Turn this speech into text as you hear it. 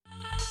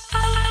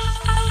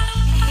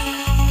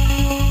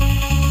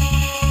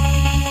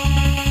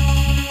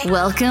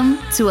Welcome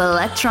to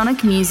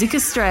Electronic Music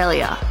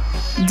Australia,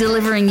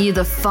 delivering you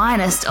the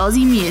finest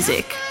Aussie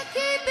music,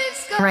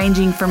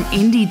 ranging from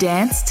indie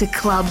dance to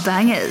club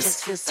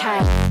bangers,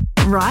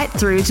 right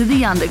through to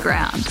the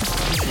underground.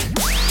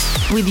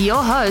 With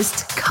your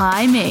host,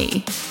 Kai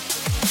Me.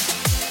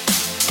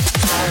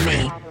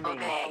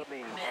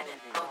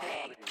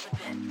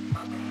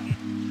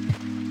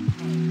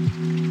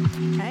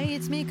 Hey,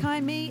 it's me,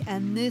 Kai Me,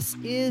 and this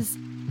is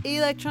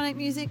Electronic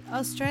Music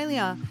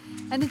Australia.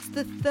 And it's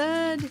the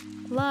third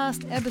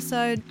last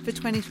episode for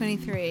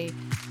 2023.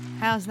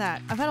 How's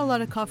that? I've had a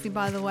lot of coffee,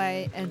 by the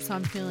way, and so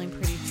I'm feeling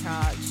pretty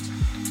charged.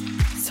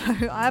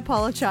 So I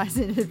apologize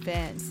in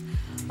advance.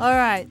 All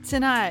right,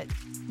 tonight,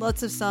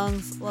 lots of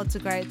songs, lots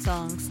of great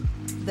songs.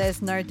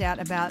 There's no doubt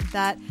about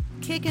that.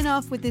 Kicking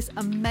off with this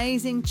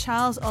amazing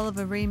Charles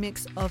Oliver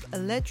remix of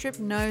Electric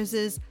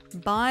Nose's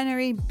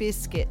Binary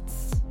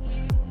Biscuits.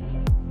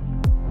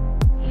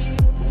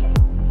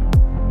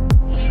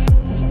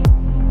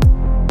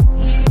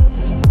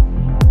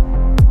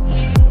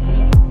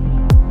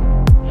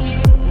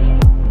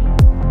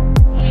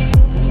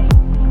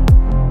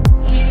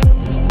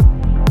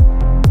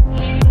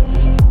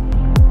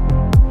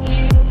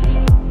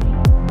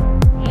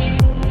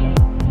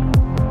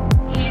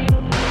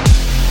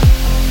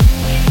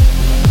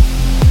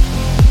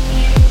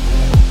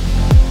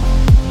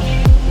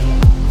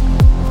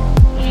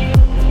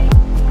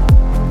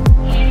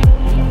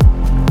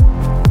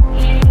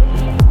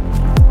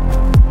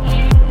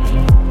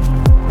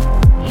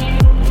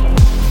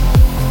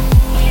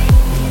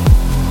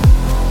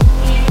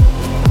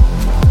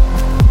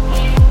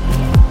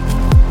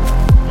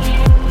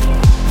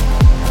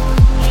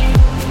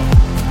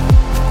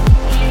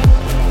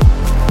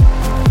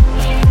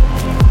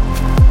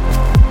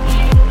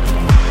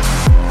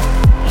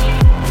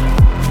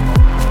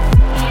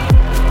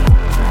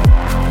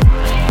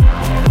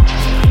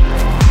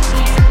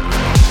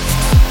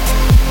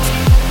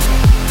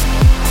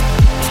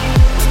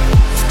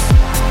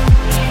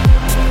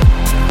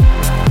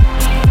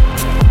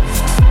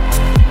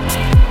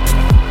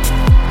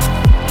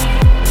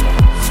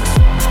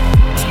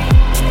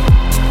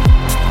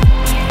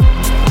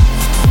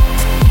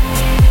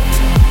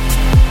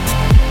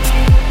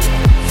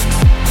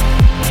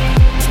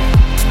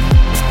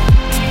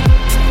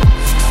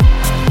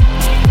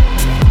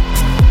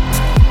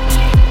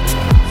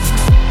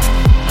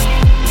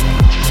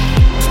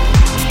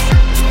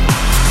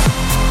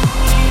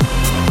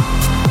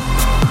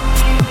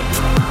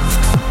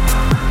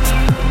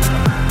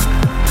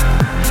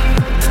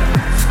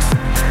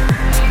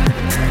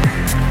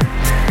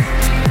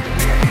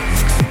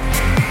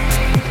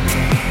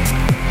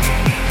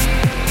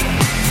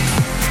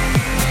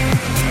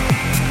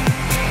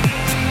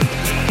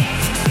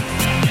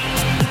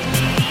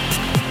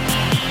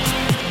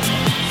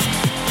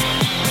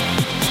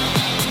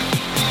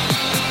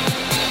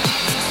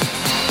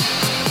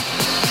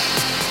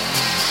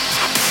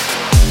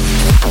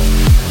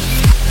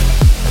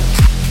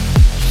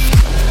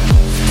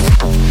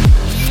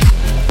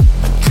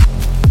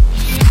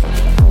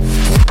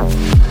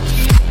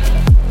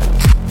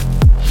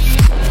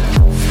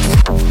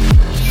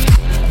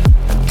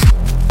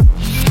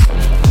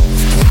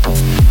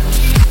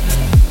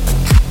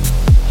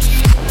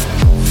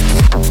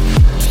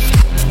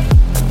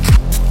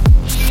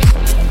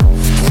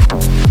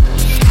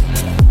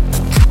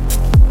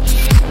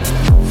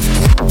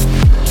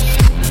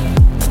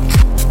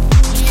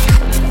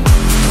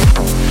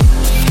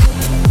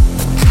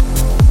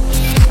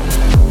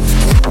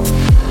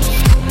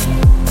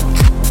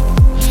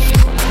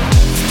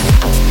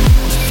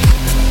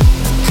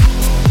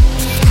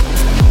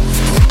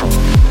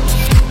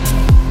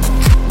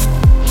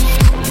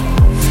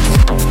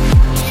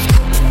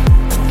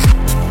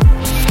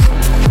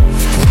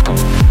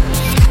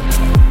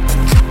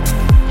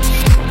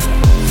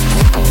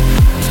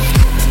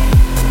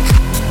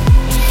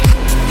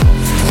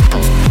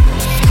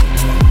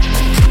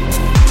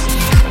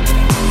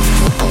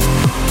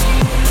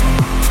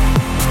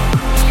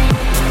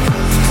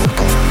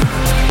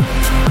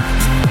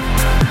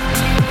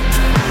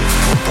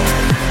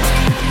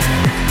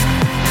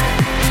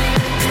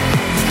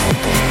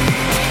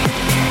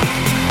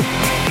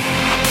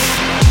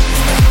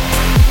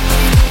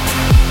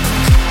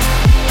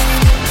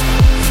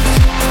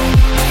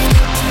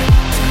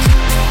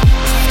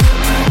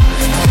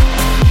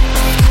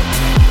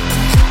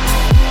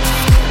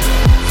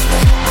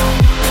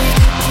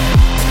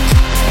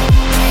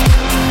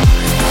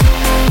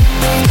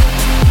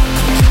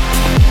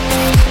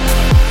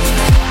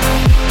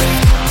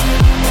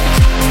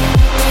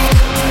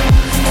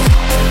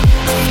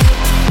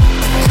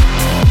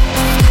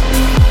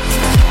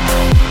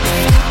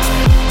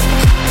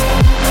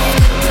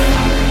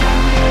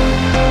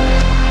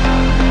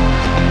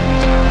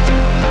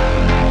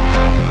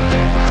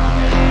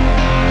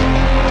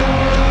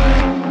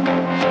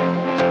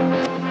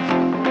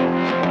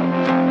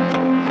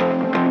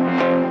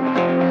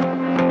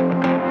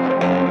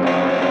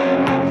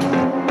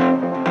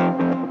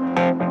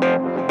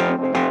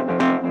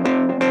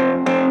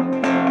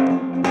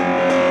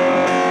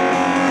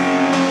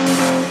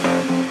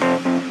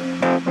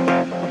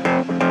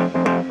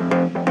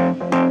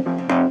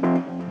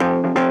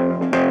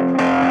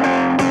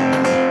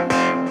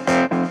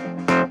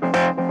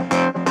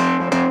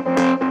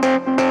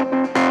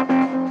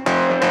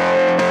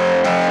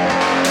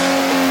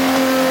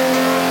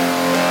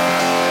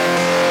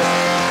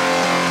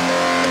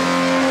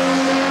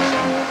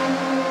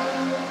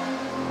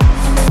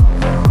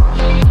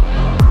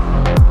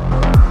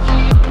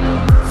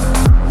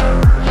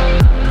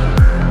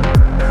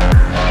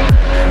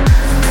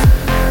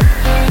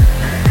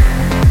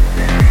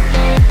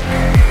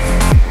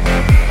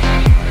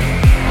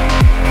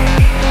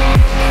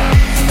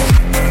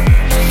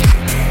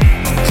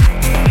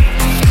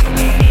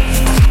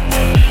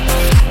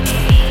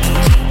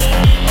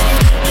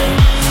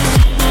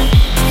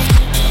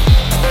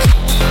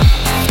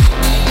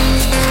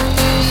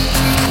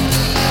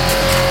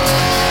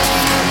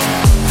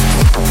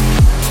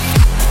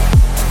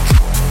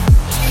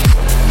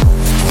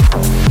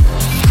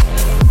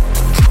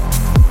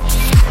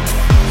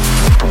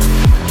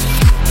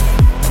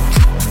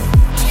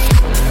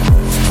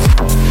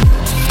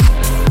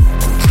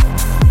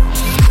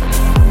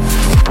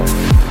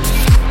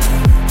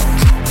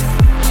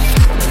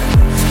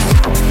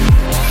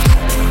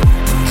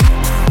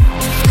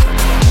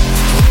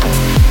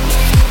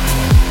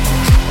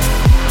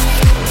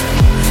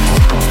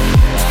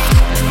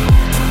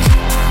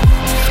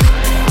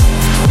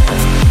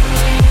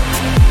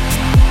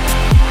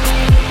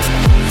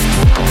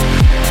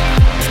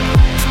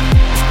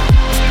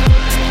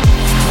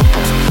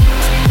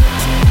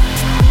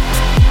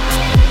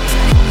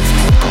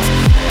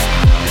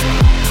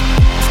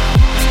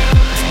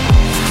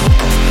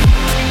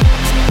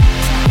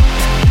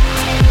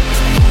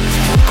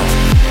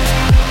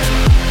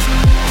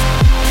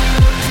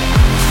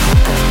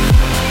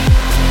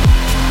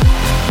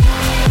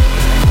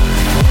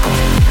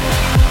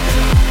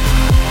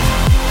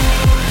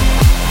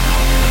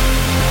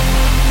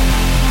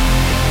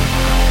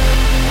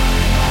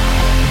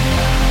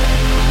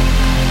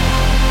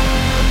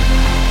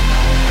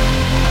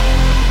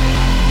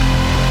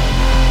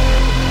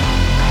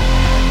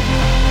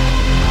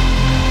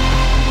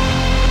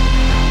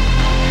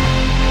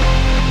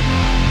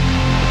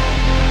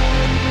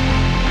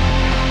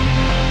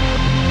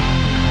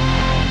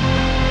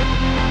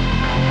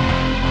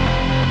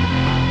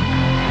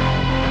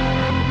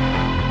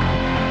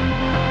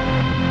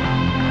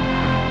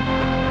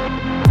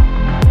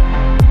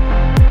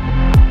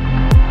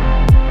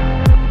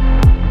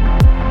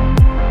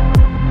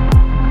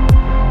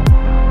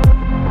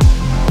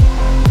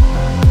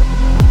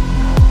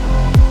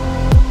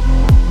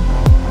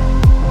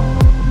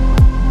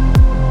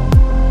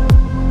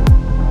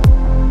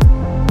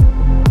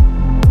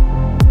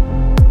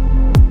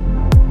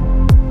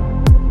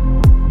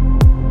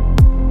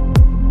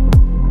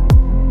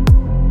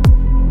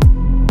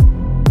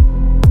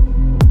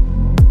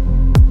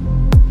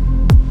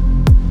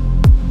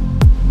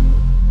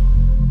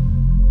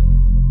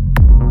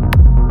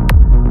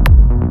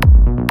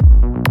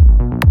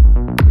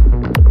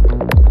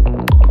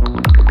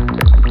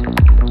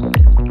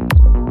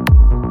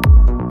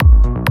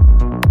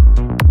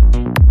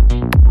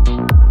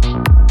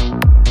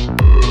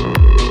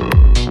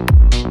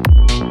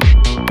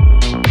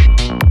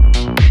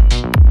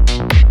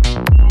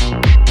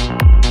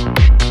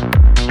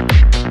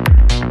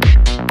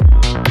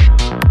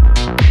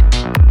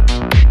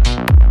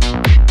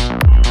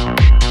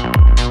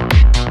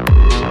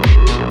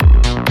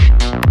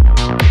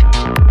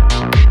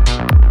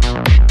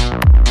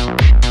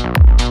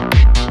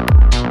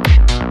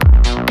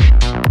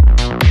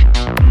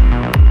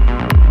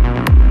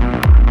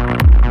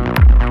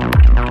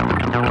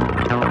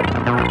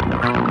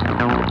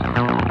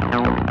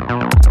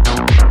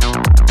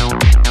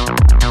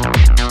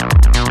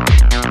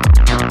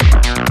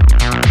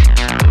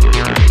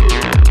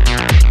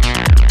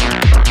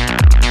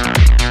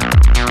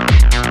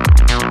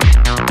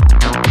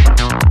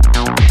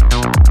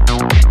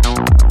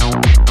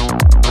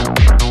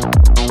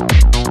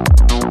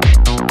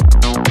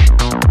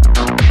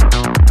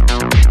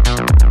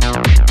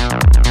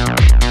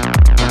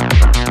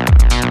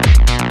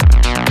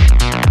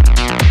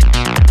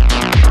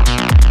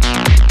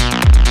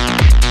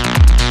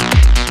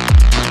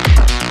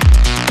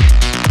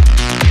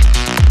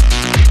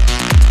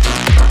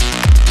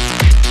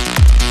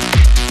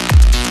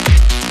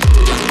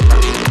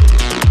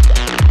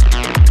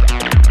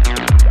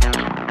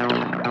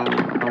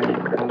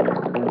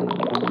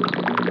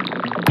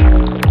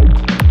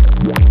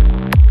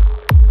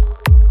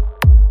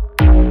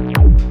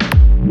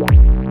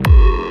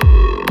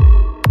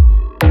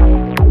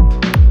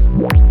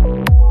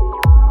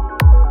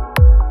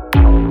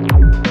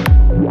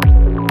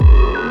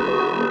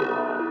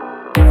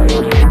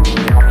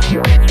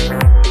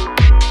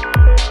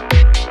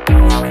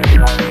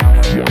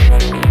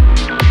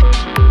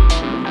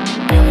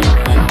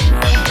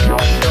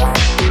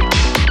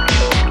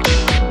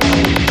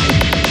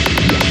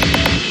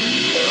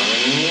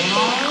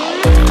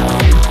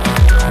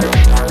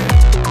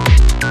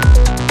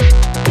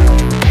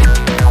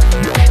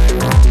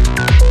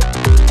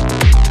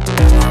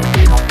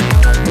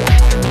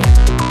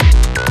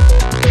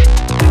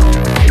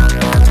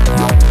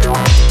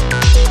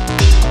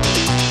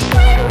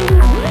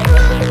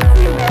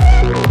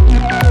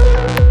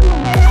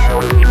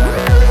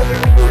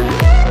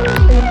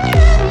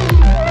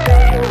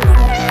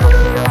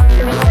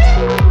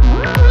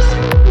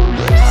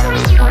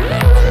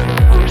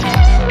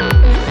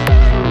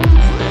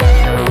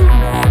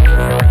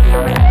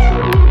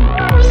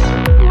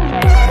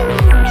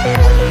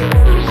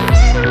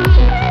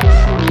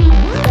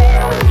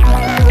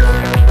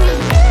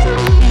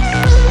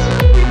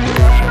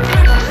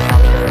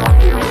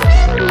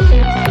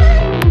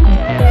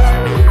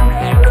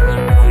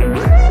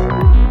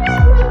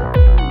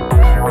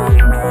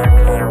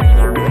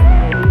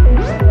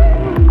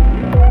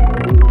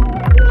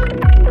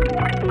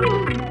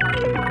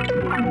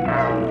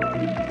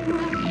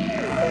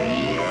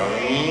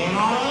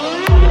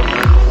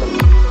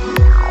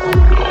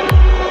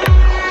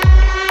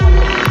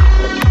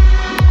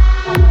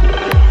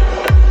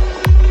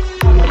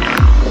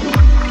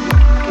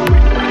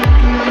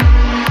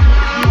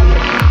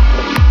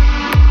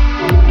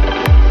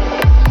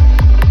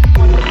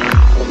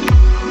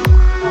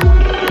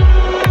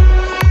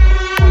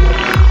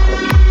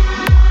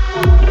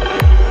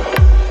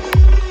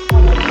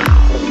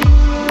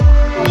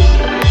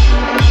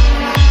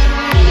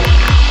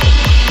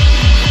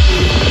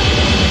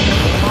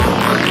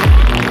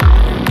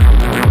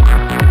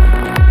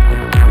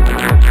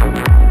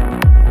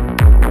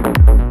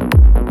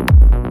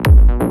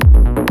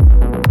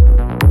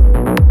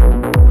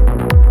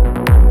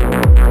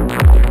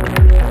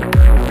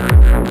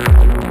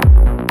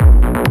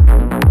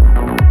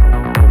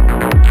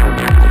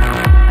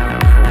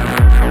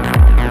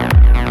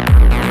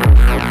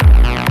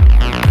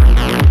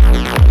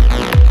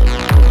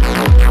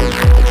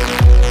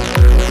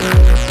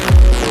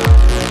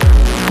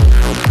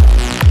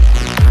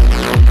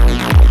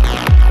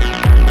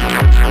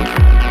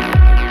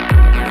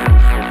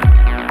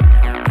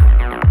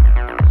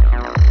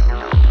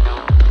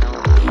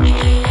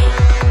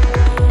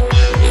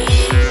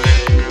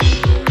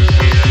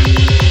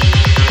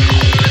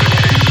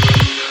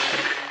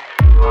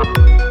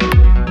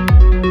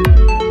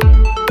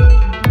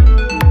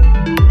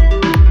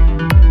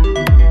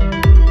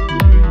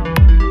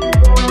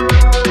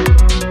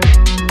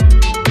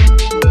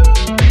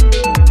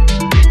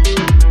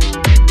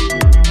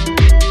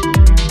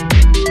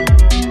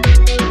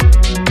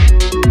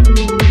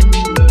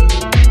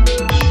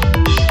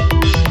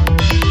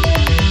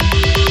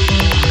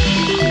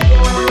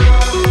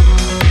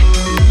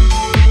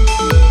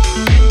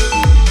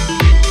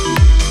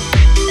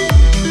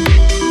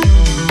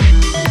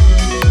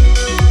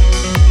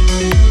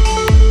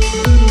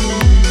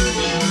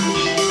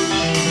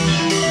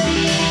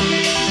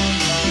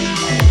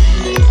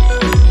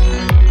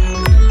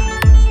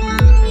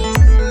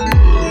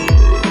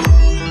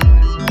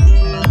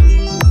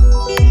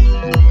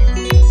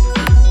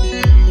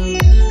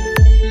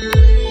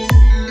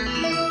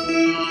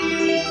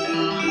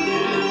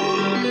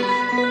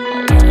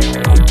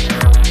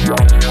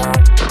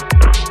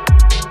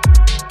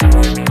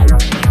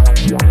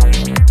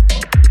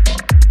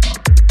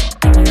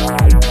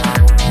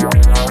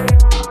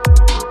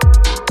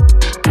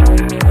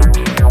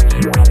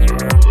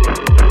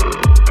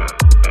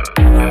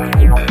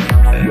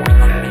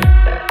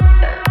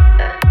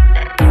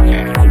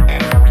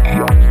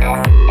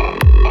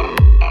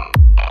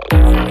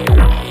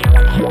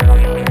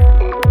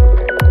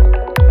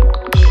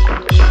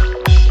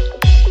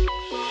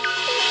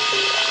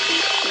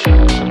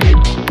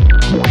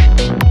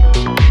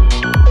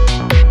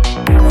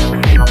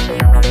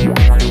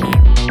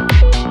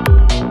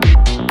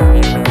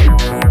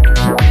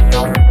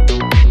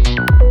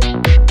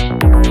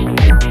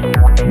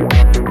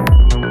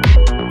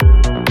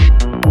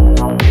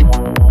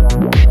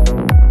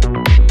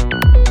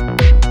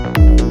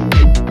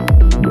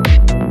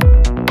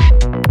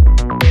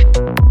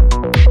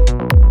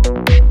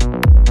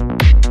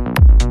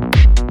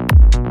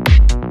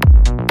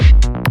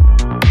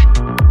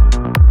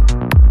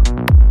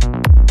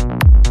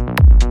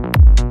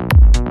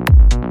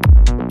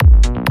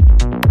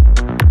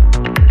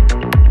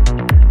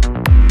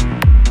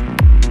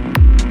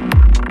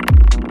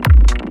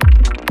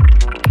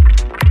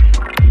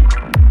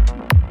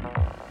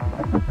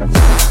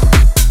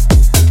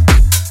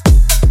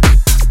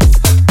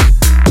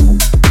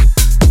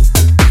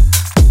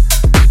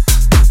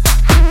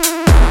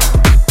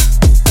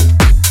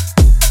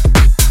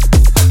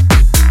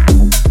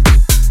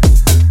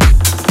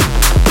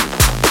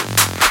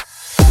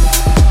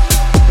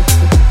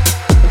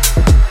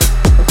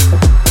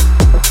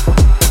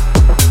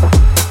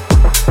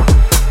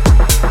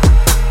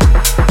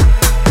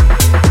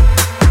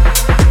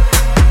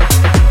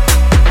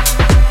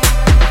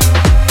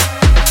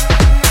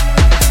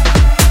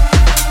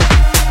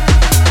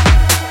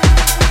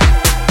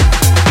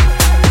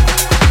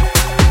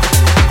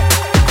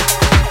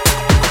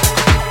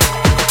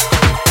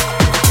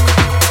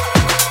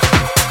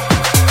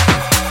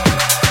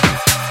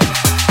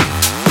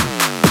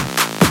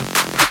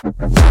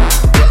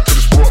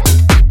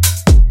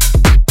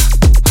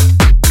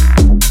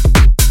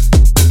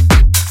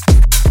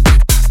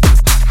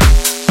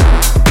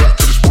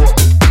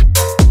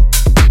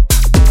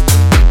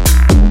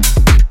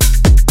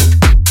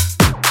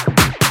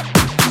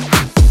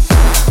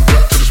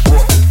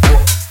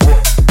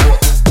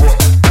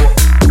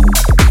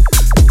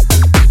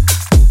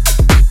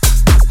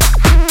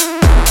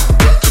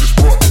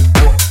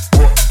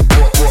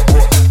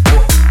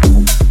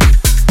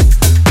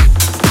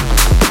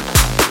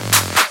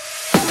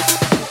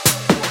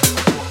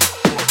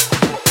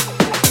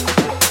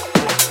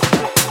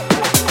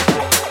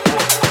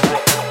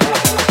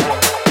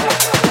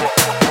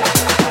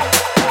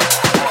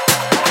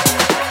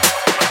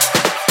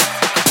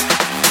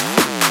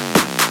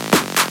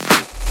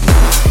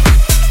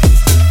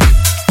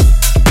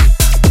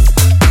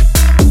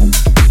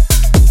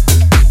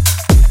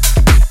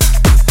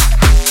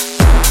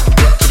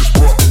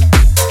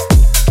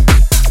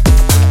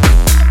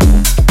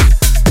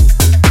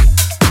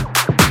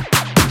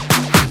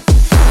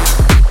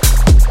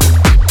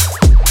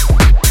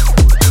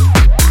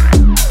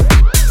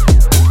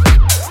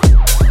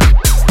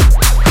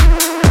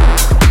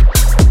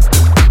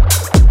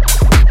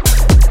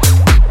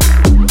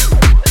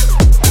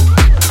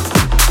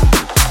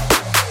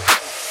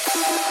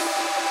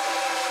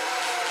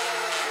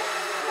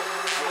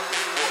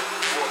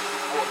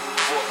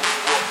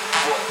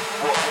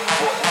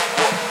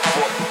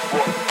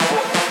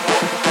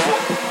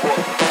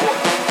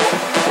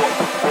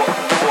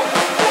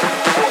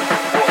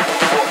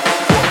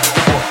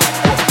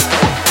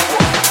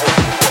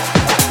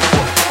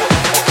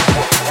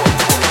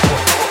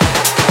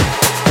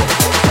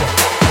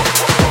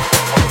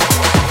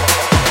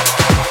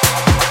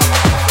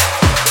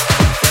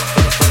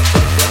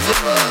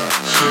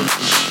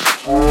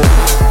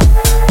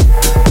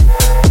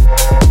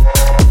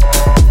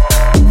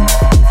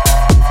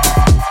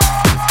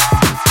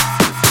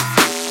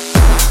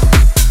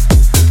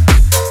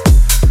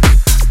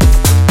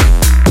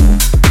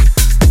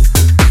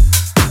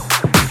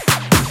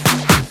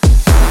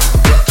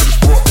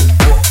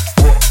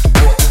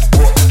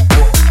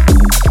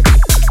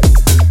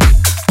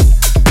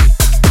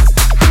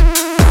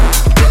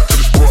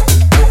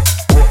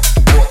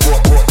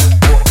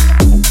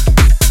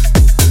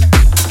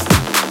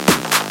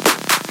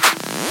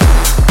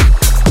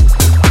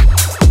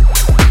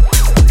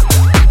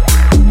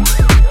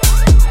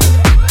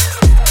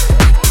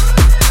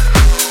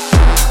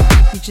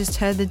 just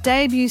heard the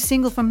debut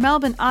single from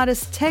Melbourne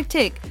artist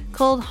Tectic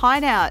called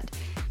Hideout.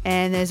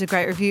 And there's a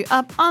great review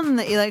up on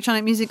the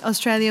Electronic Music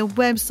Australia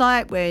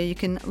website where you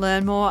can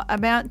learn more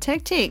about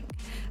Tectic.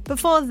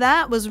 Before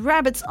that was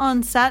Rabbits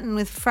on Satin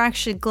with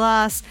Fractured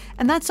Glass,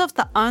 and that's off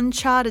the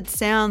Uncharted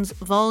Sounds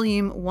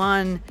Volume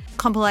 1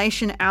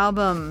 compilation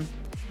album.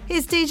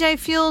 Here's DJ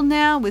Fuel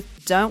now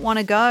with Don't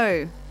Wanna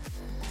Go.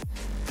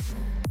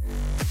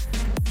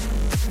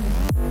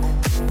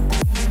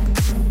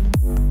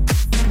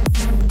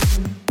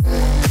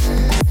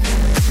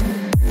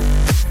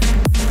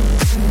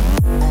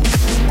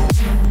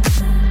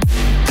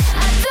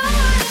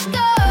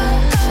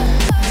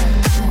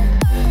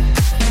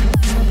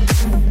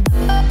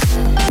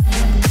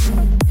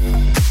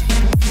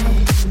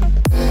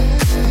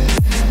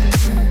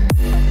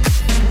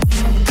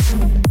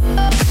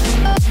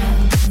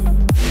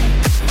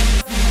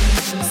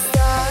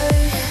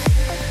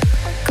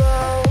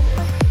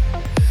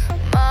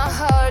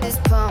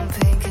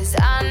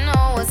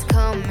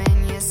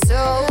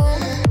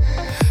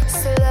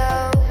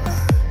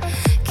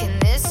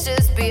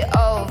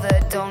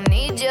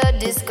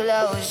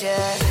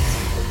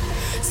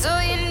 So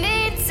you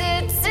need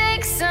to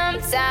take some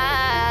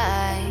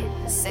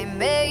time. Say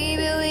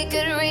maybe we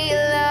could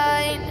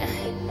realign.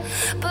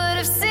 But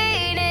I've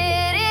seen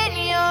it in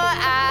your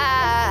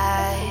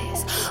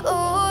eyes.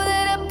 Oh,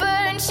 that I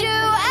burned you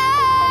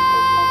out.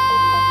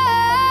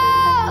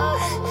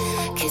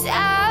 'Cause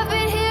I've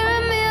been here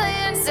a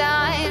million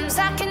times.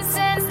 I can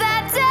sense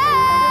that doubt.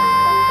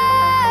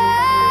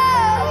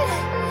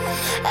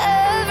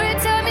 Every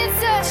time you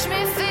touch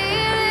me,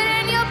 feel it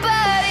in your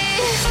body.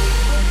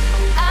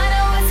 I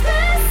know it's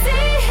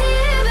messy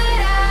here, but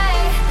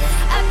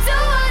I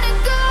don't wanna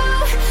go.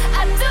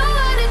 I don't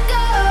wanna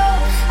go.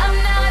 I'm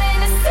not in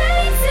a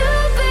state to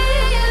be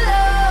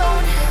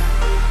alone.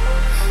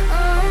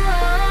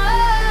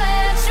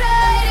 I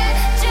tried to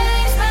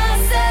change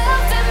myself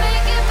to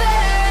make it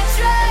better. I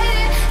tried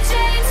to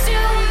change to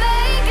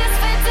make us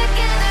fit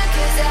together.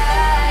 'Cause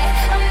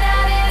I'm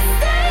not in a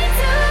state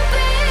to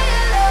be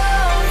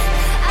alone.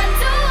 I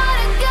don't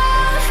wanna go.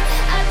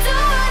 I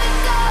don't wanna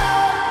go.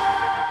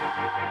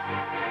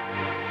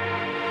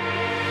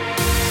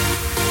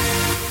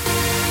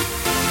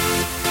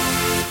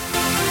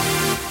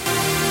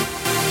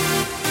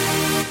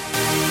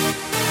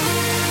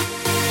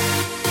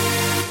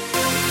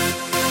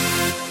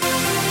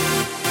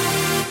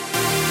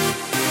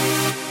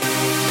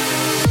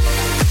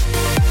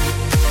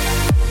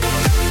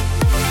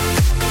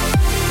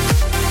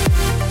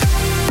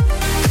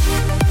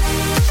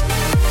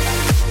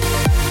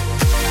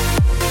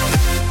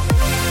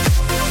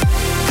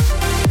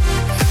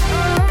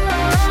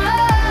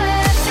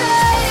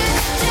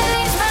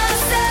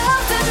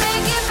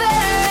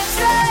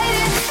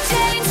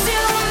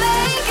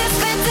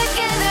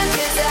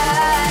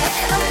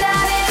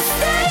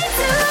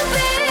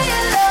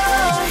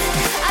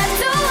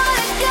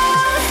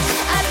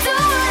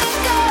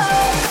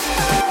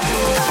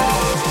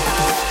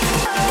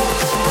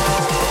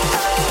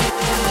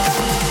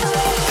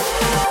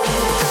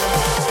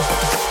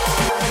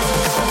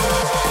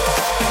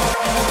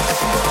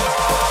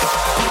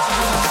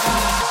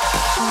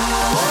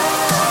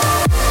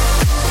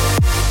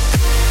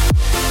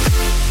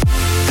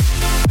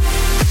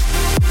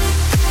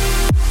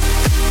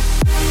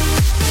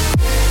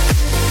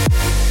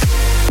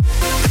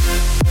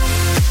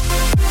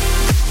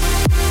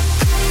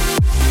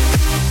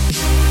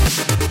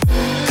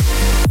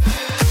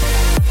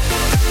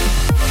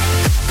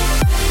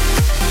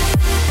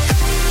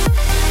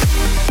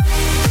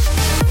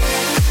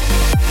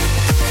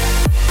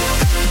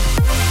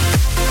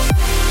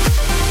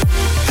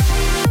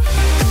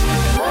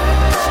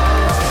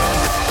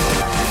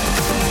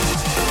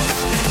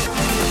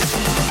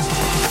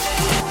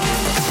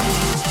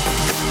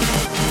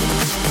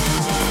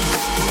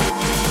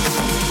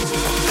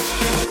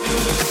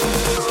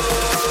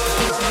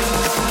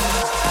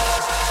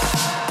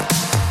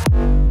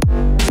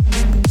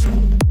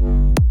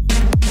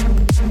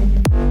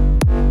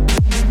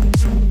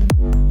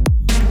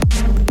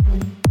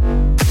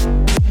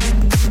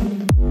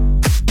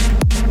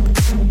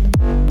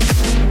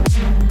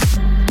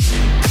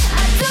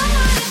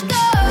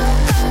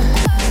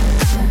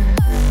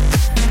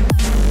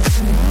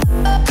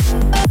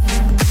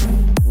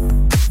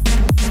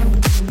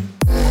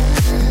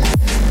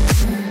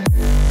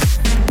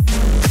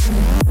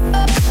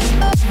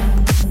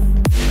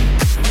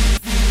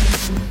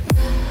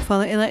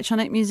 Follow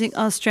Electronic Music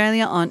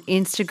Australia on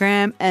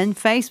Instagram and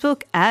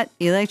Facebook at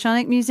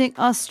Electronic Music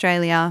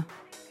Australia.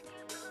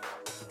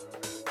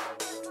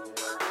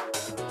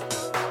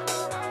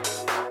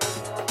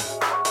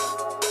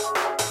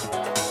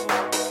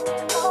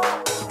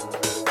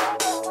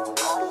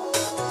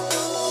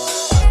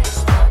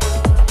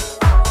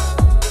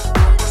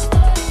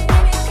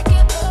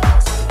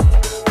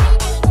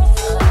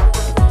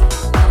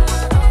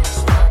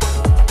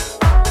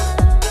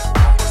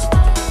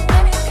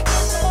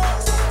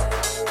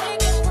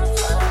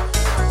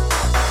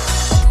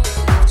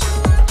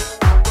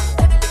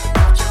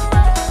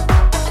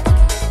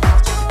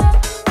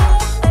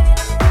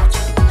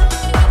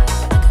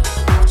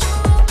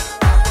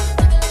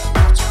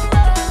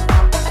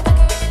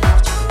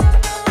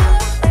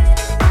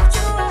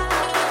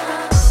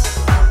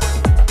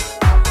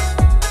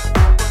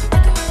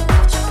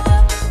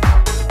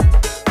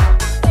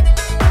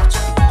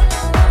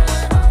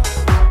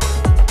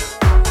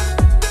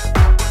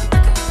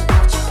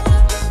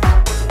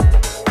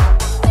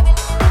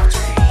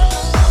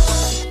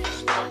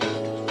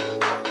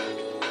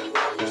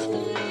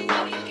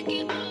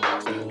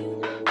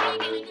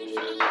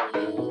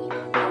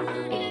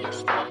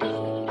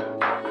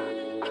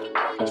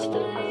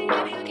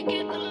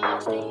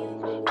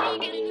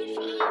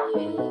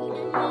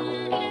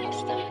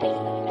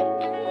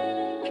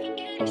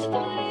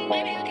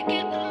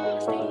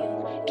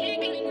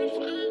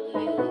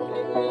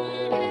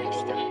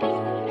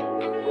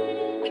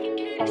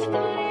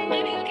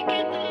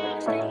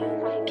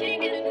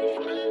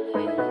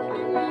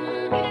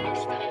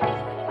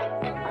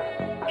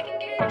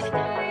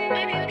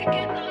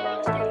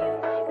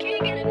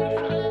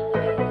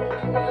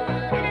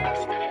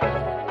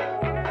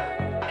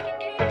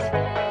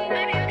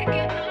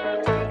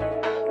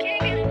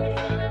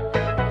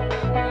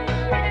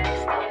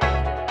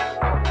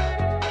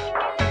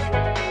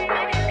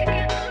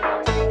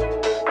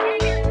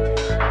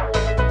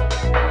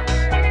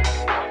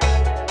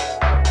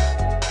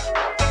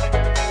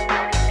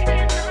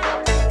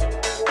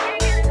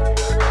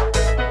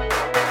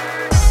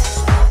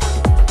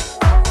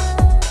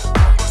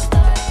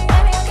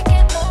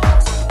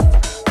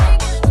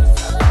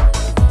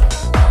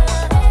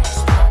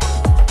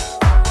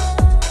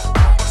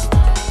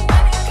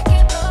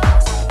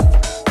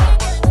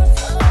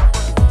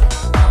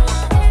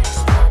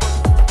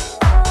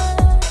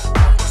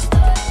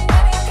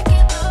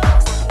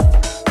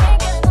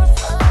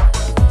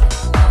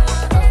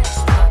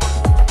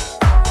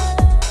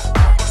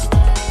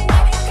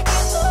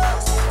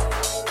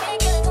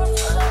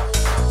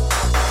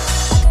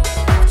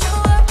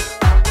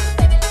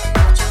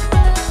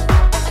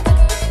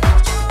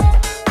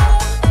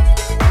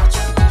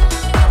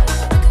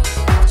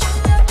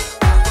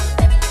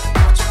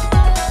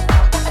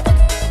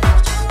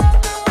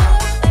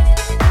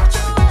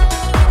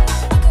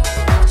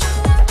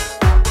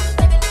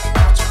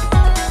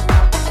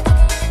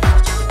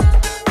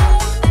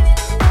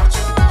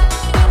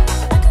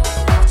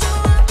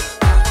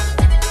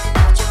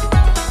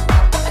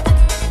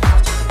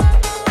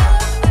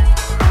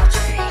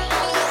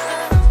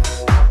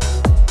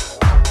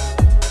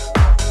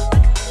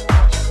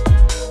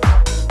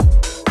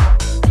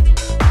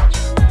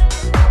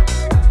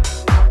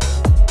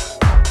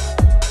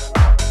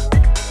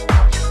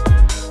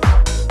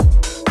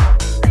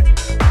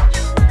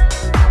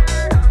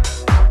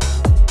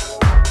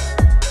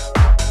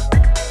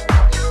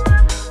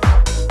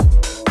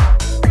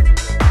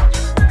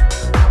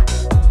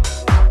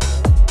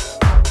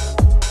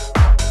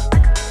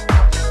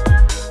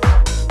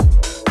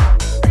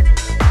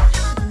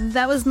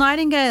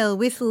 Nightingale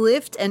with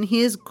Lift, and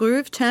here's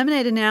Groove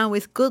Terminator now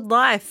with Good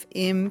Life,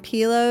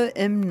 Impilo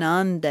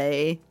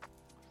Mnandi.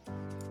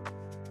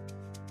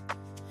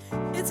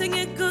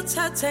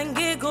 Ngikuthathe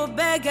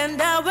ngikubeke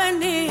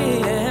endaweni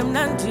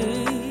emnandi.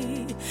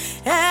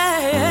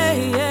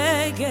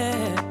 Hey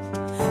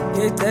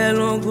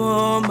ngicela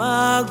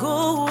ukuma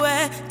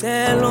kuwe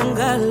cela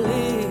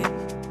ungali.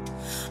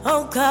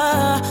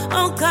 Okay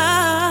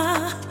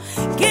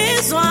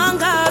ngizwa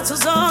ngathi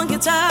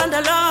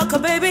uzongithanda lokho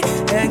baby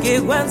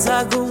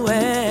engikwenza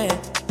kuwe.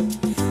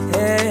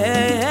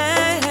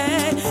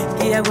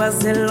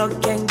 Ngiyakwazi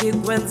lokho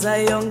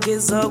engikwenzayo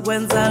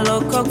ngizokwenza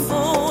lokho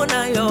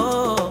kufunayo.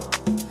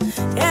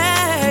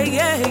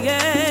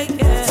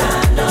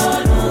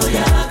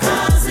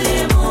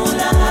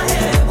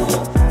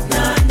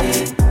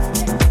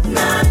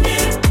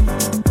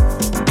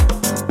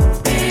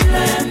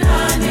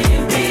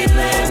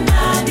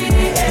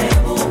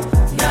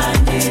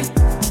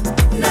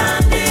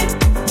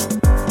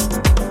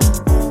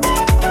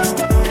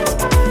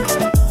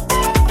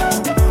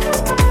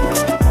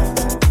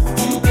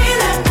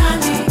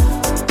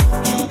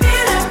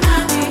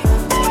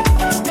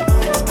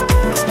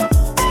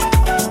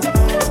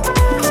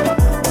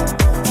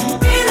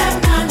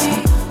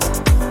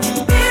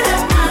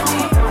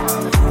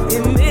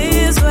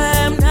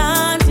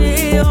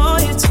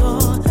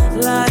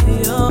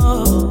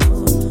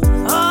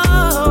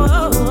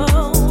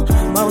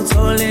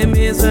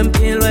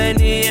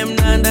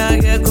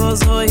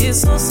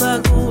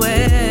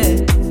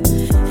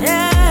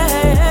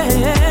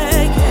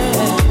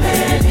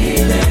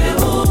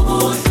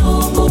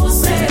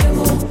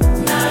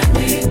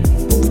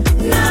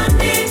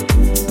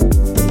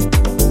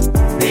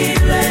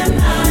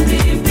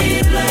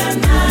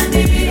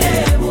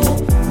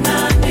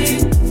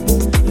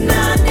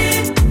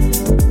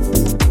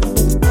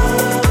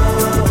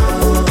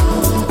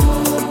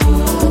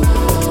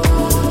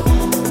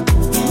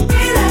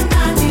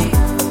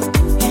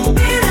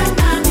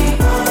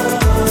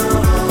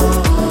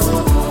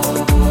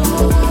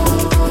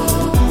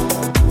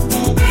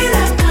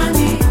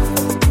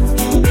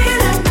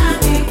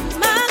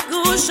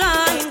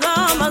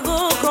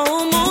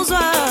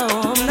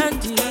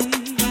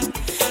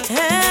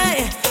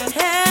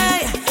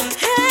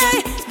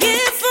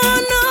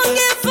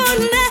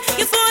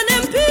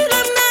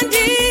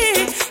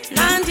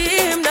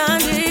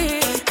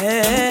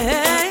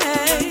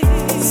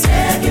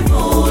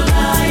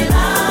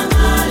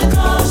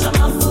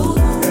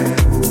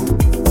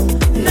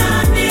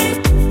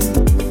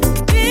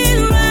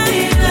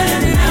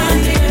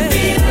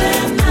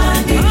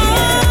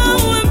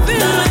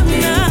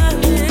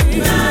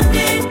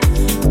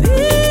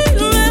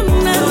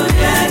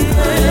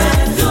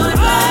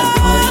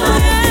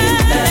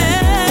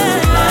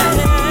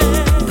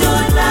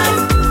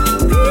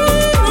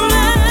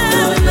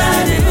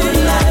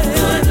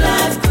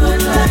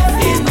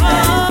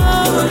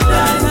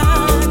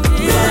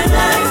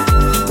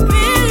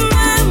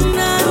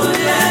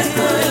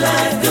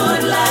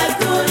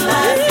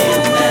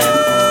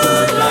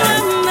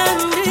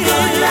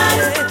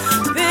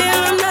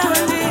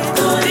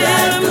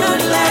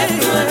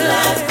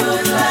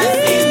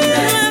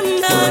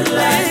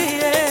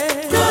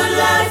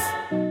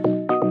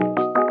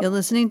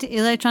 Listening to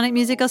Electronic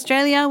Music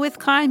Australia with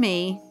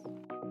Kaimi.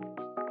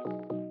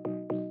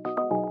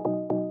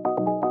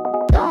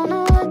 Don't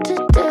know what to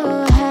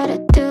do, how to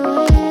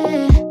do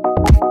it.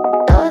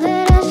 Know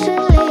that I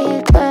should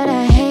leave, but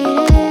I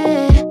hate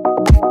it.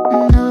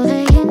 Know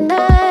that you're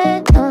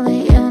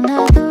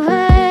not the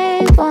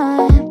right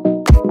one.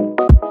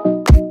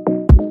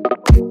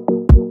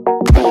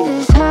 Make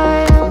this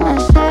hard on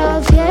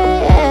myself,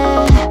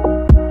 yeah.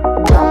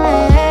 Don't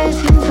like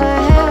asking for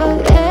help,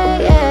 yeah.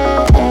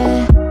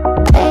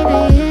 Maybe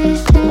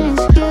it's an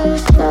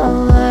excuse, so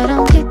what?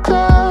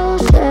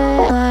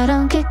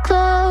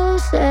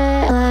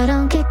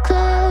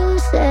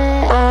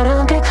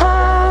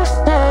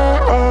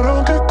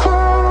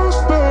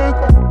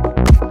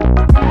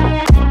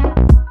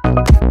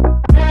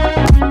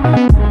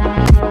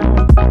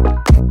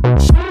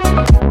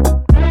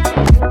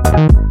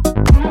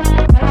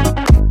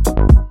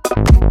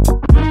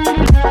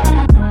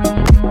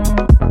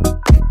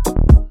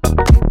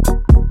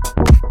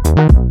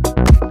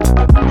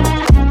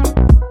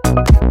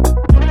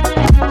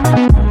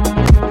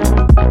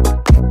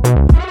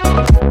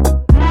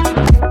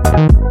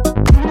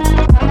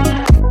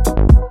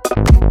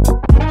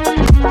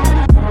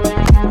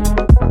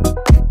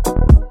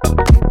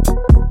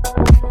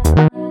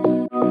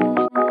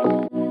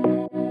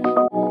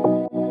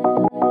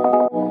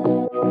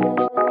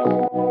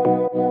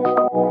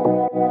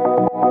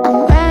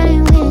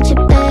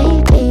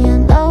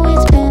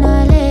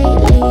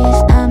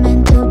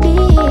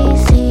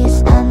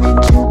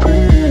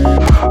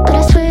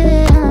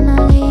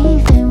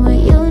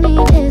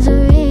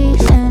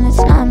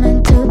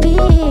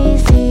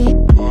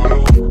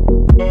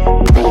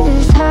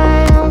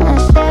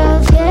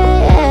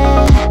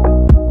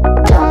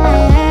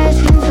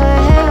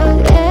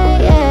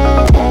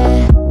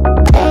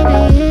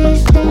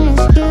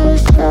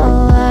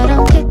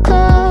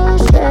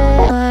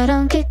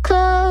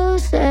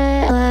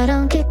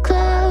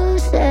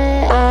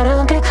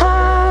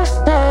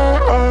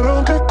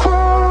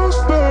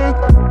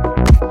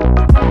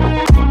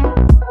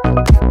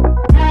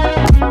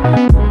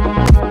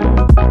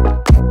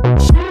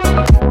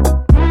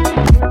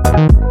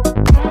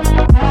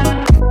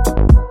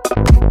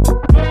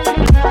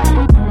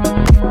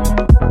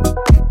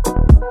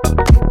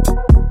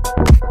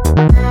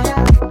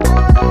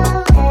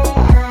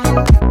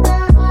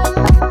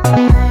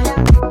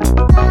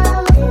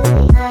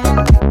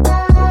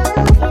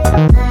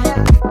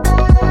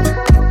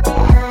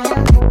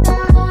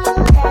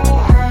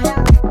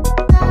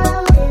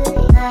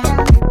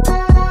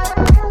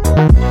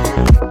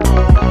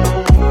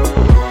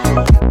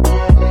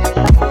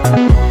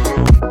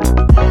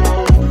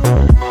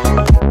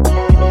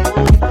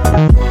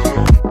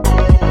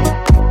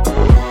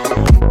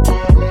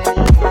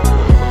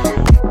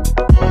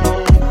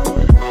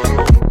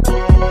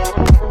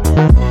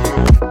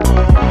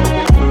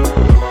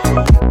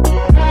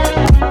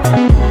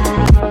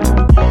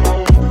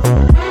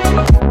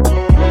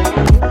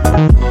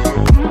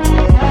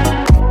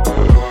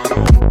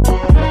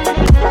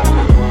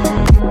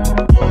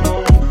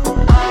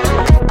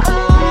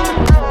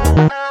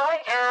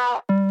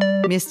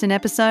 an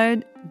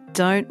episode?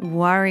 Don't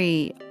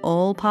worry.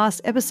 All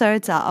past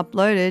episodes are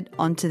uploaded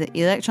onto the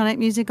Electronic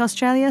Music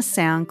Australia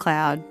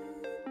SoundCloud.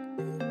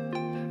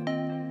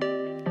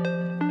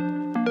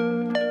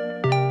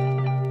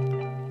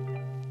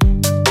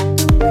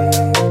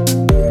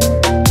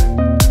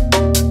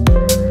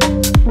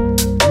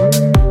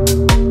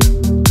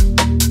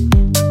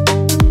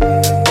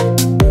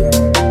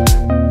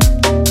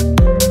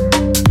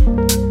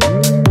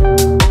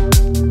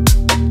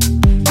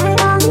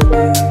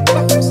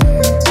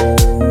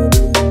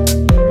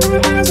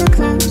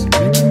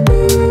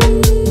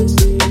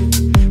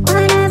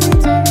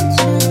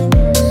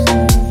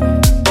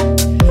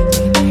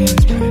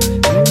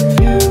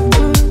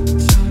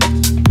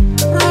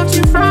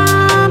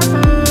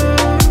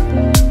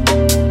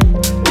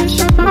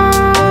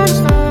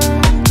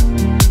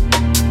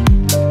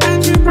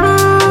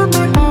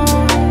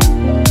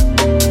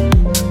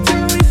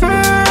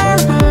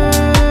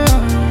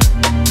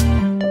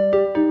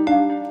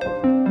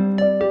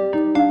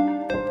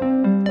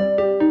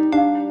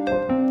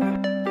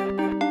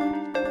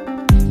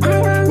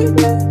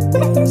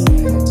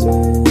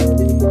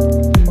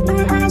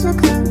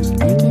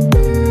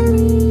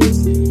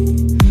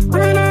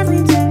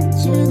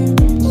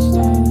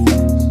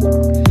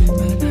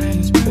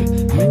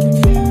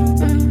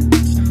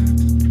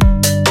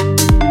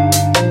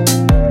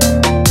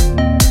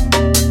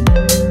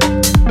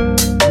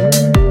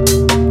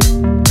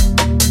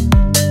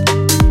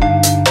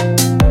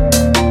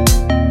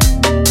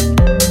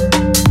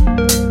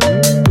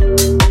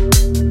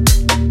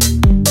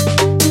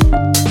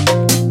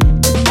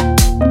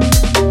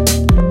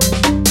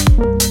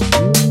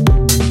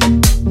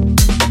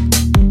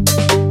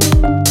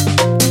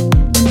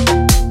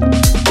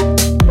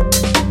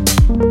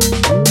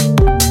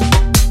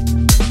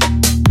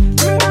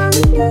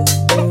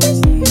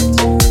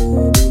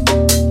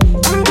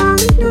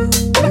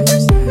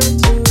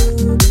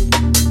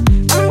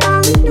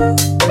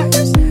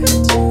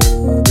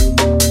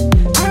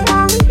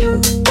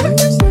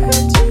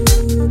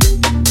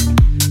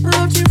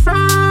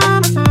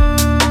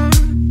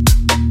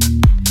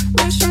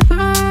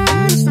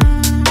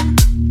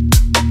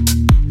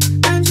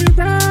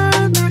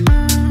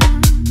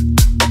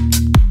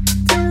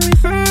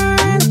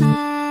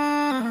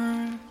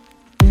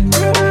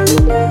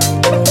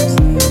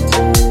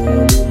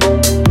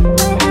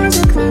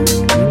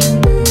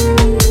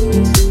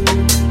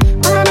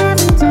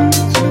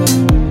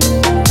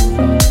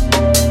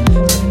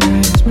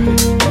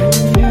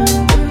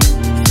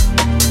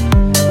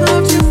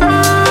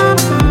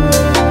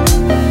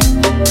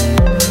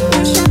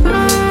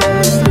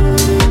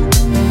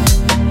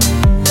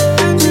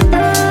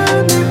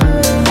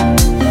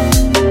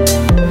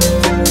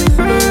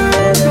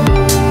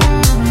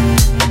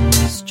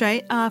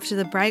 After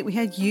the break, we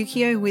had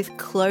Yukio with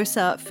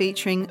Closer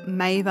featuring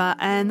Mava,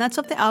 and that's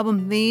off the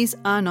album These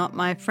Are Not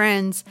My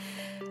Friends.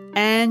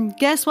 And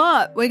guess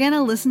what? We're going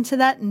to listen to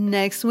that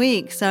next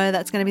week. So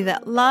that's going to be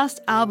that last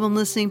album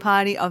listening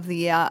party of the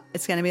year.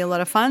 It's going to be a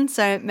lot of fun,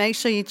 so make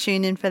sure you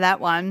tune in for that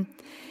one.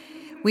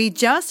 We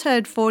just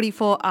heard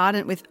 44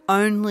 Ardent with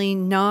Only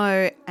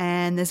Know,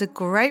 and there's a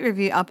great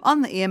review up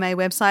on the EMA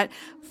website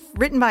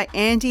written by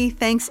Andy.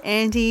 Thanks,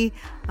 Andy.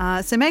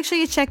 So make sure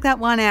you check that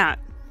one out.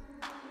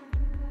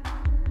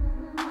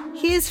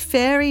 Here's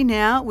Fairy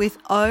now with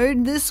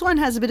Ode. This one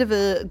has a bit of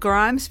a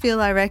Grimes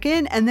feel, I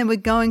reckon, and then we're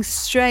going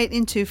straight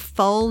into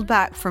Fold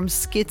Back from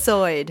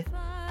Schizoid.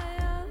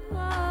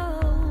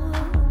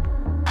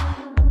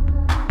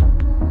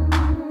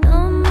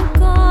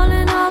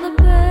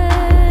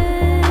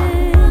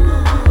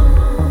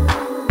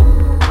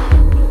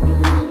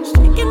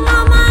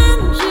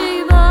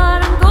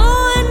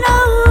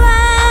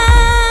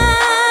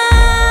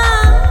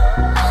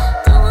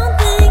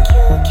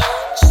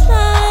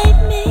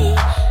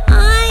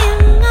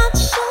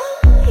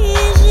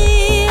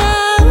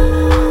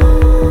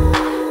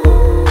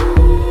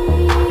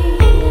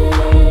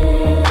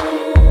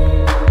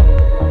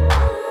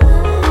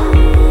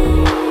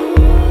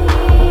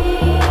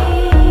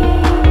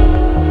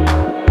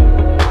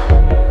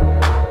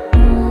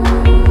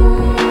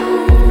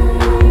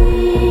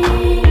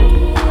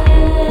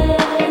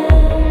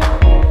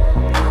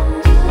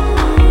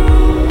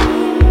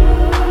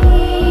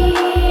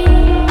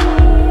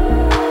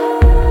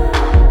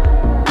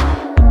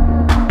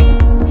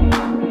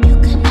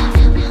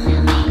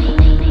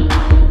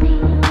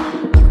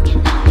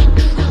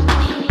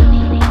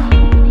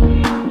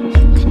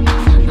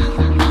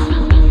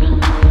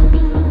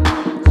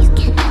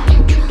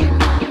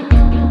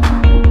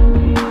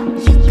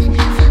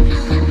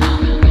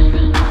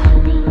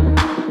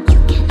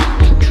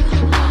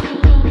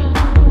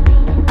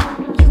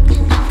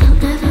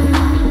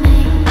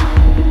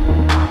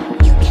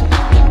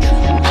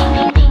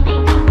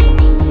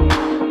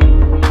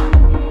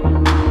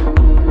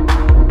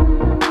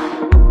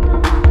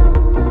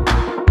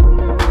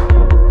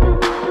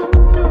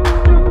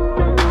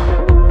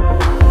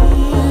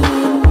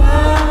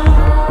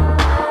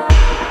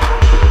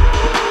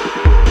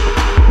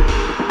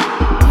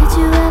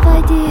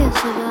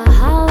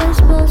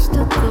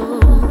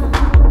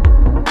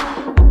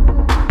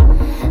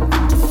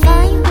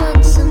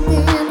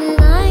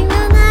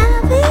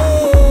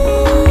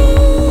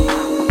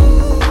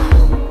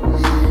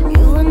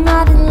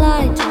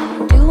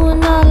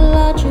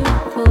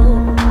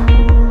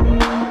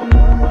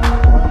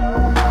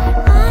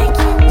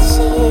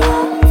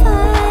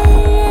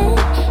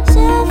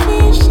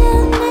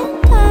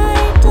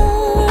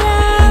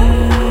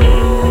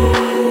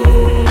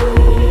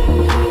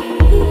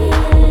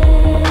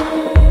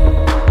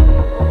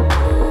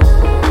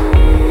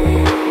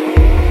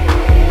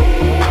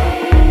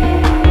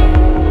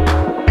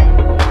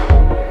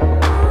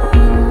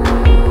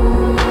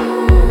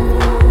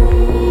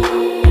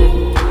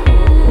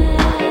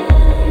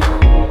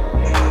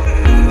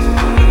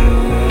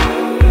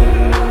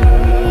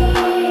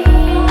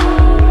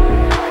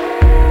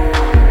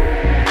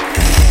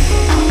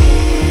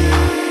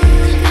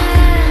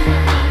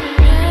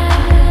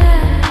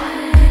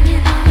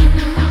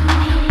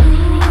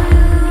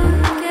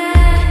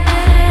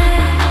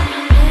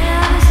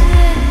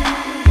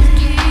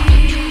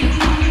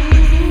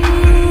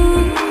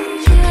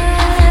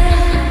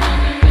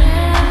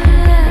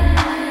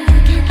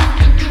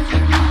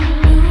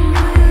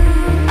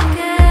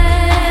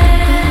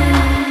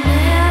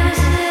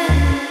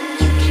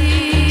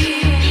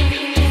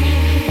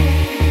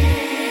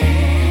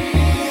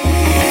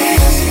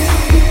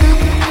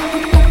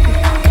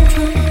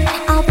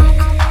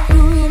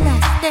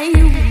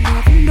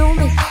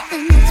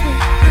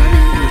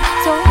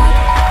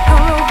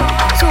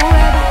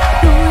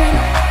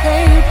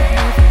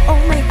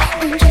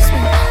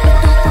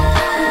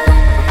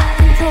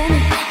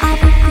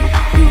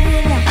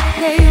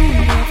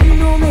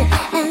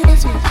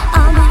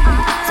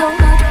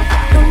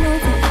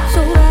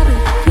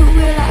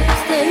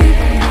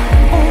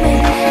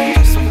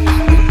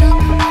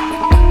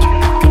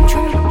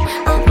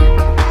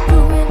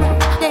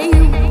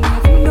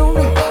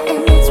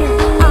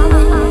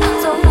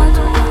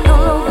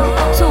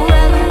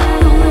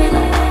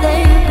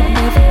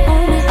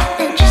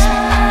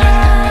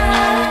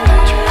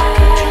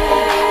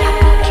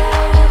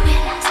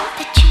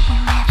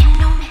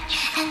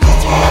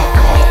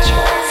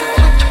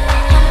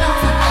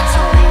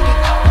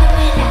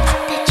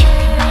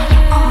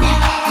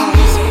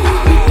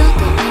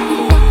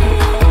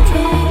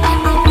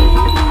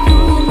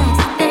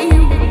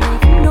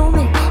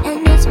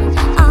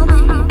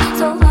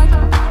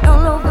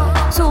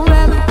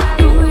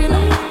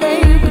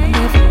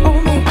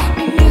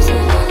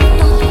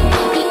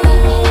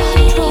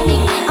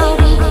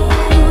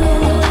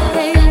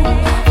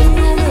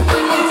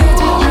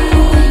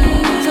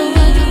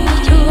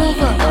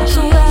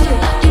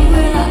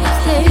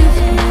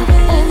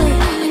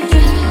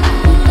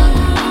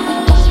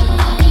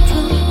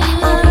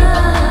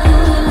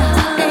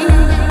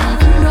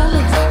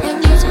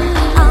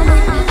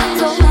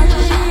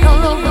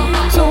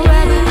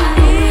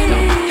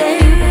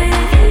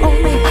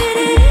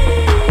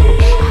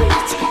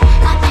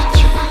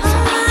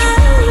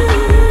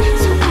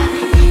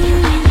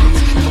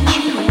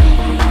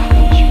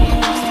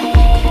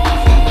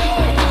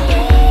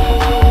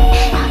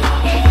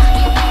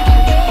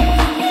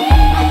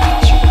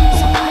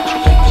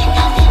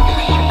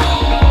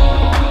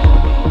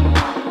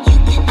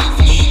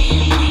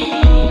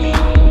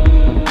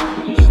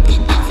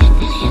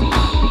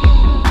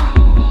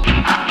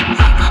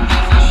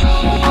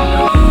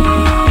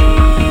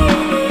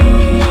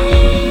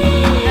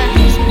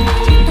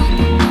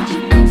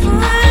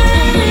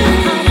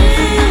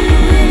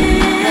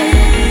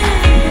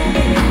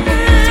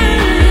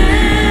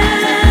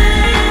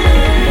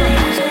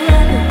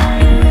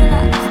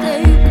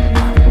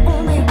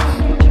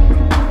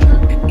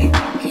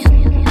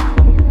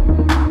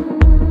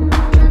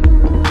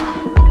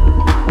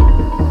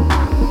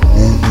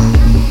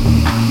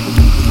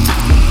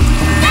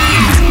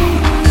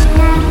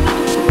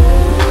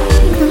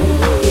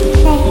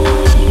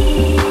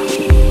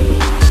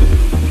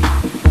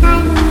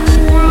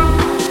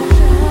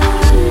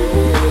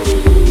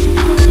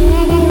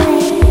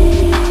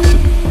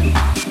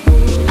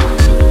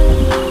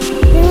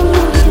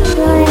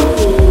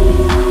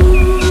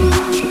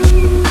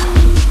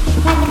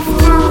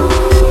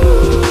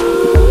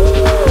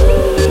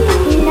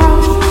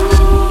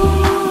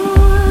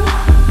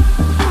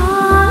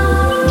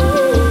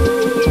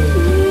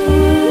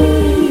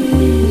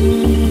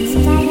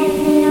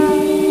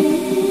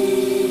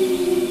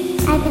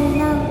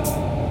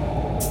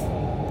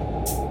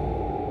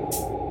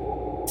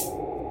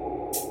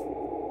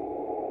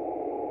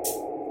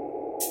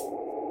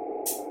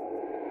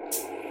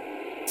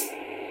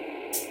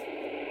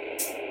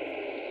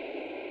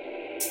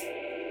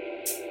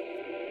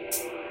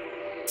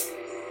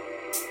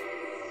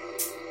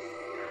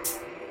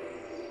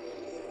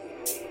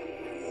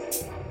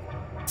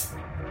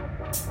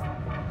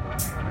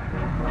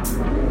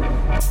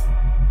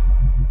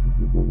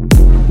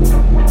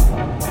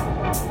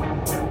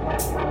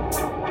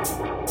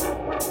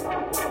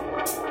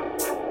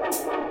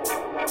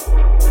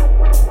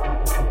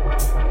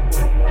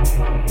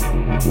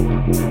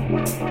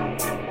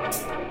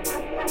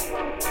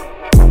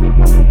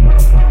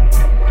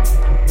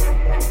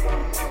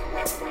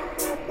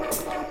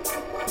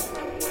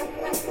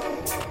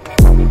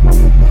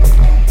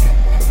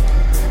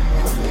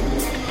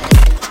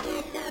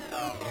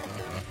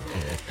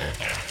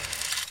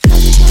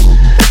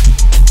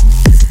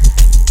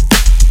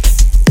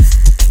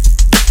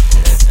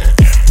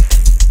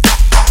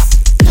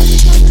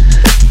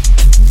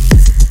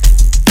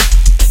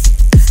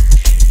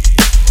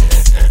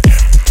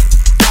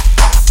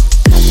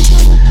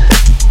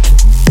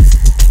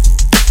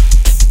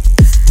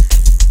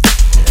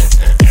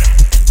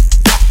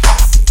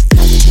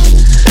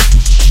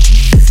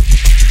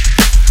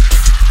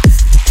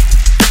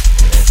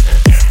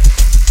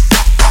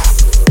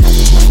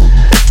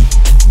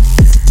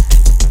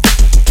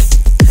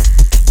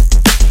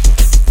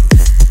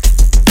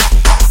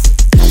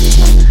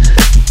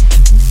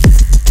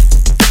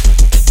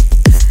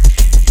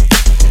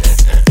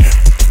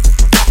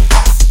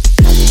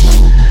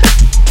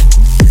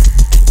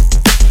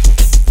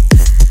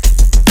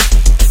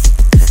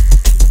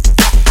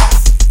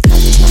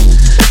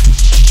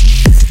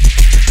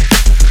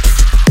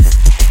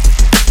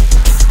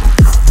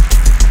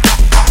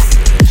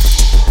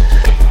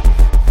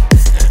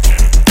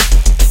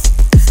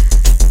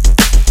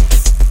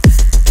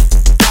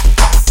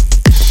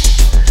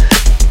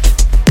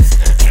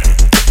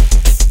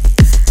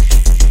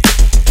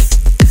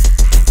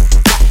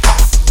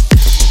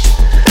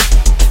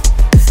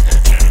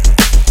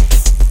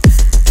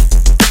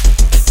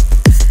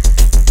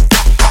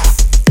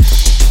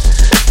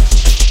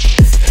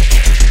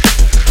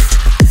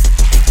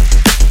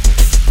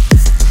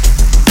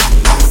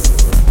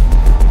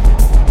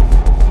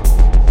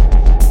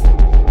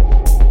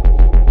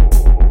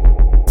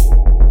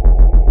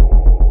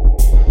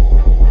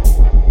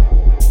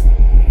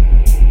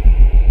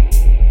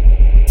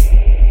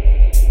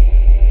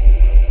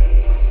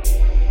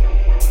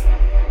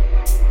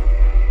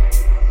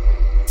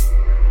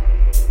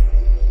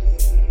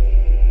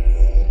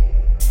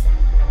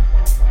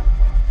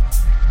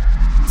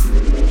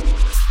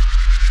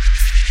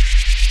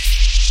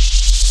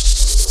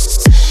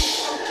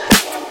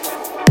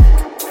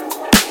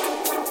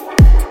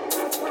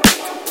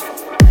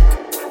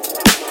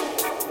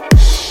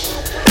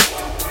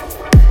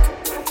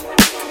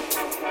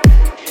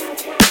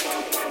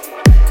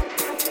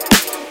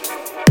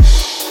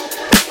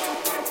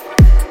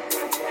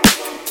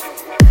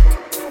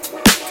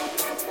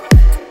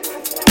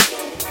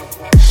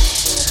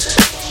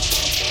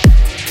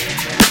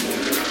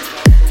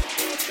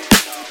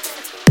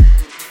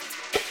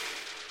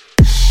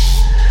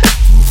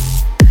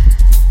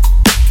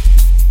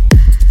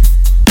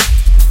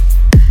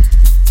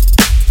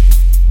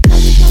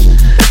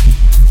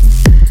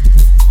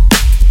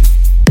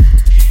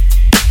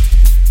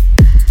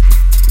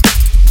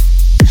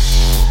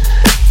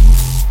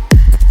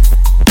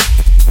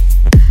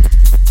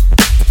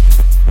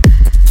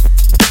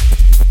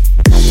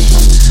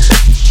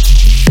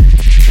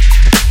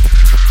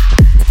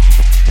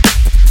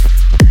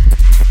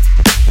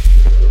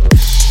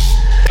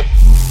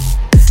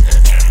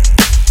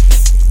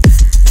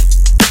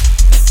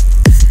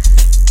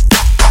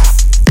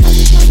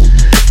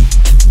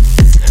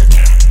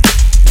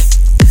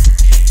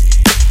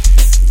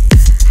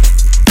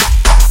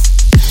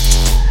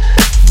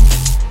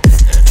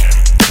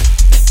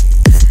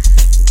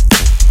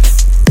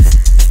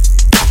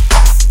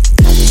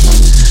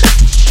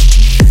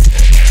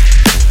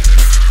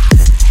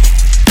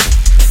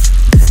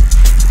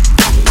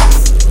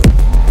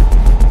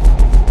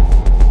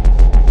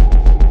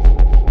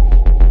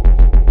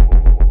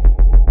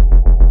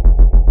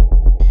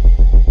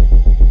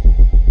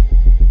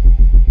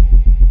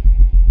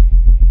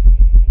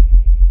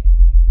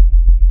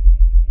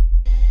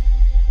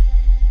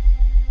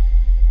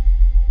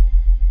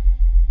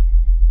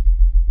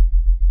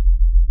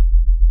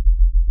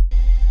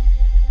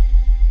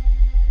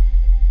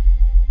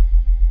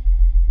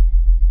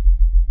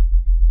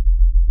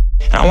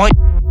 I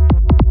want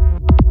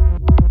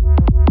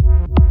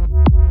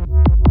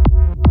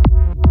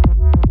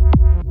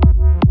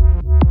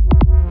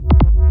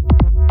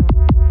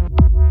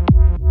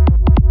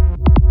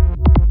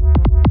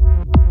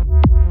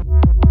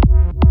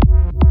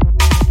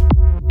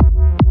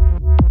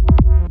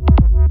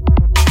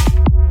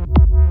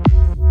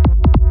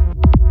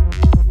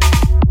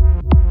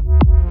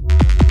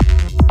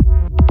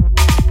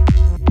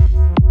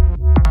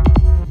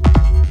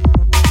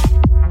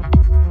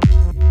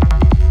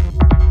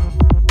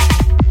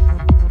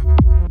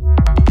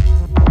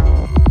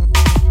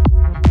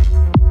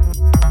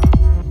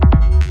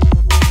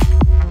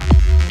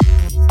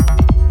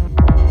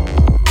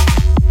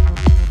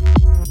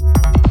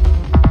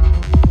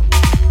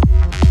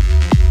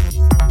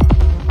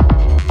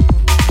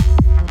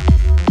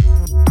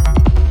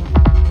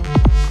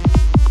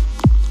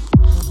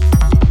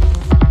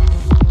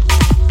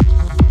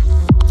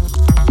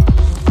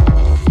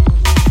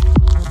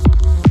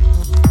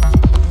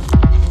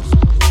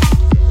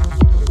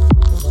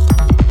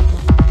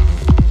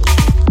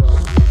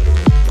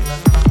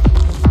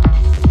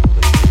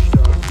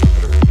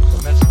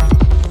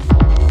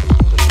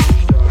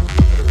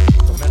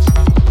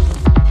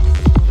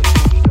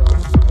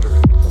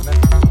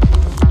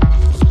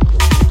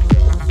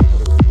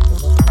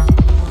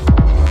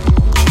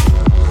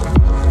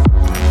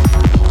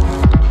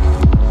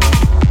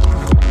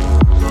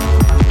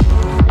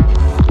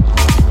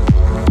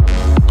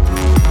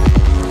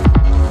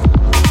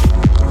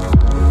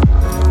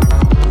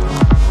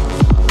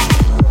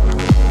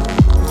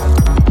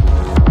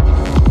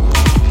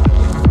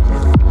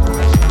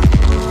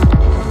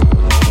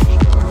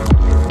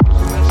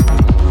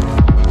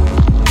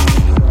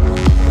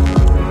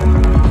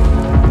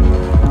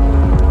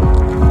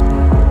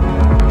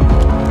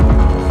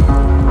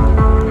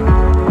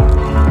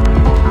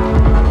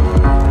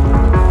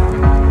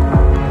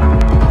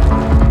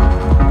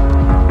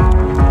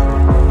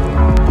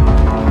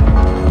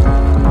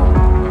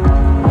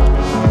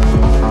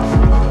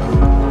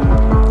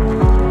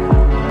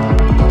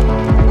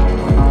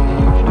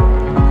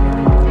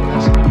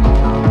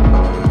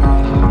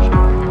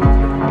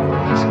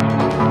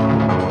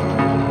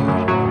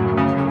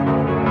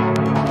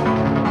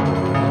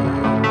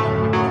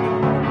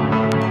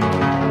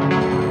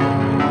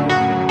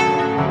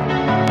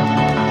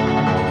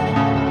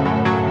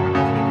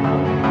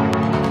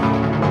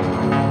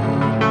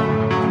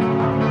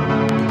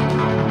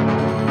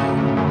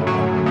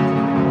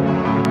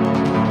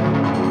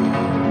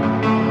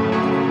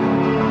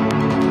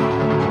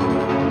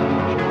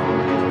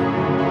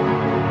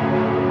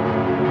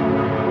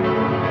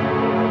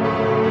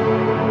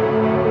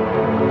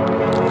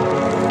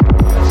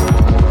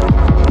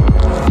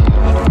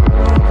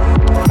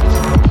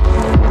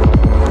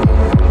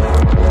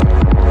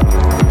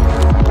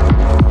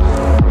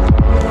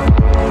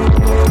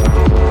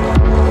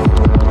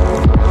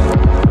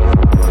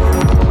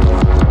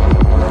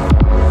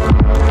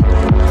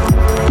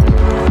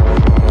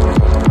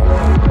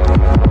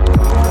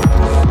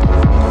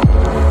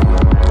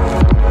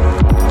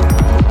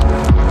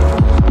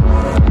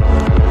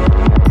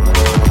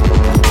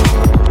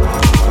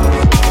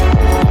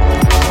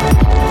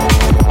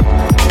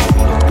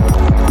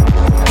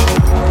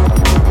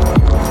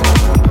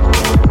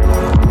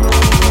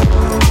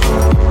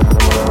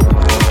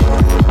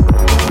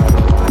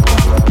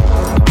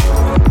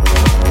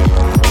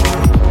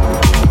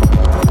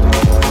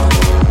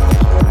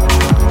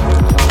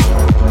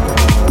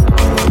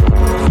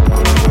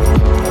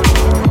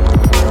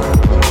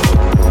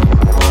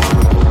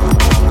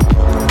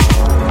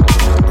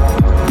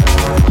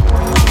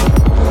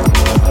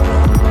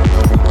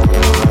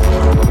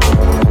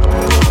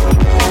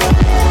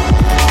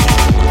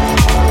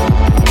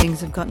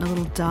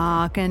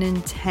dark and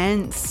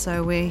intense.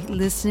 So we're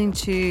listening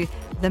to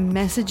The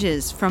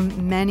Messages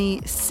from Manny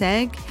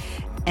Seg,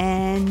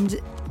 and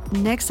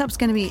next up's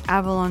going to be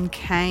Avalon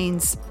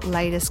Kane's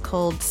latest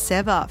called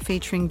Sever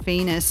featuring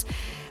Venus,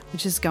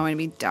 which is going to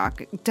be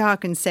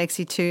dark and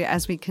sexy too,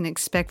 as we can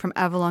expect from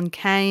Avalon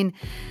Kane.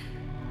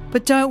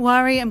 But don't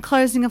worry, I'm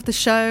closing off the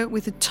show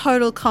with a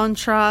total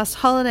contrast,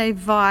 holiday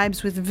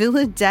vibes with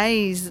Villa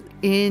Days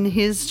in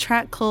his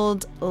track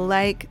called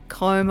Lake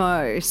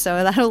Como.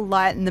 So that'll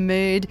lighten the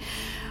mood.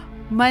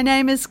 My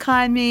name is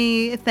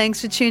Kaimi.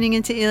 Thanks for tuning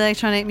into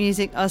Electronic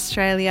Music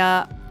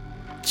Australia.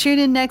 Tune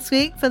in next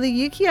week for the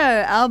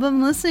Yukio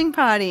album listening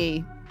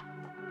party.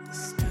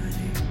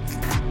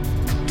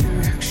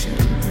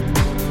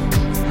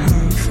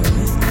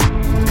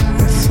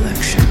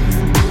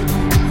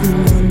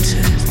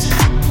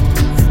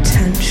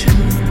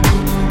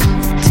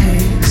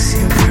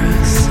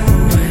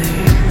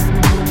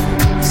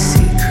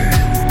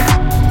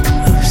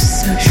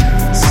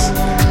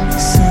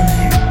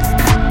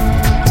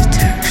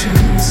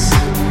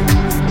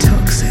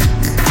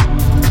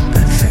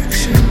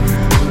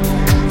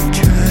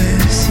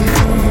 Drives you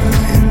all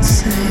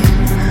insane.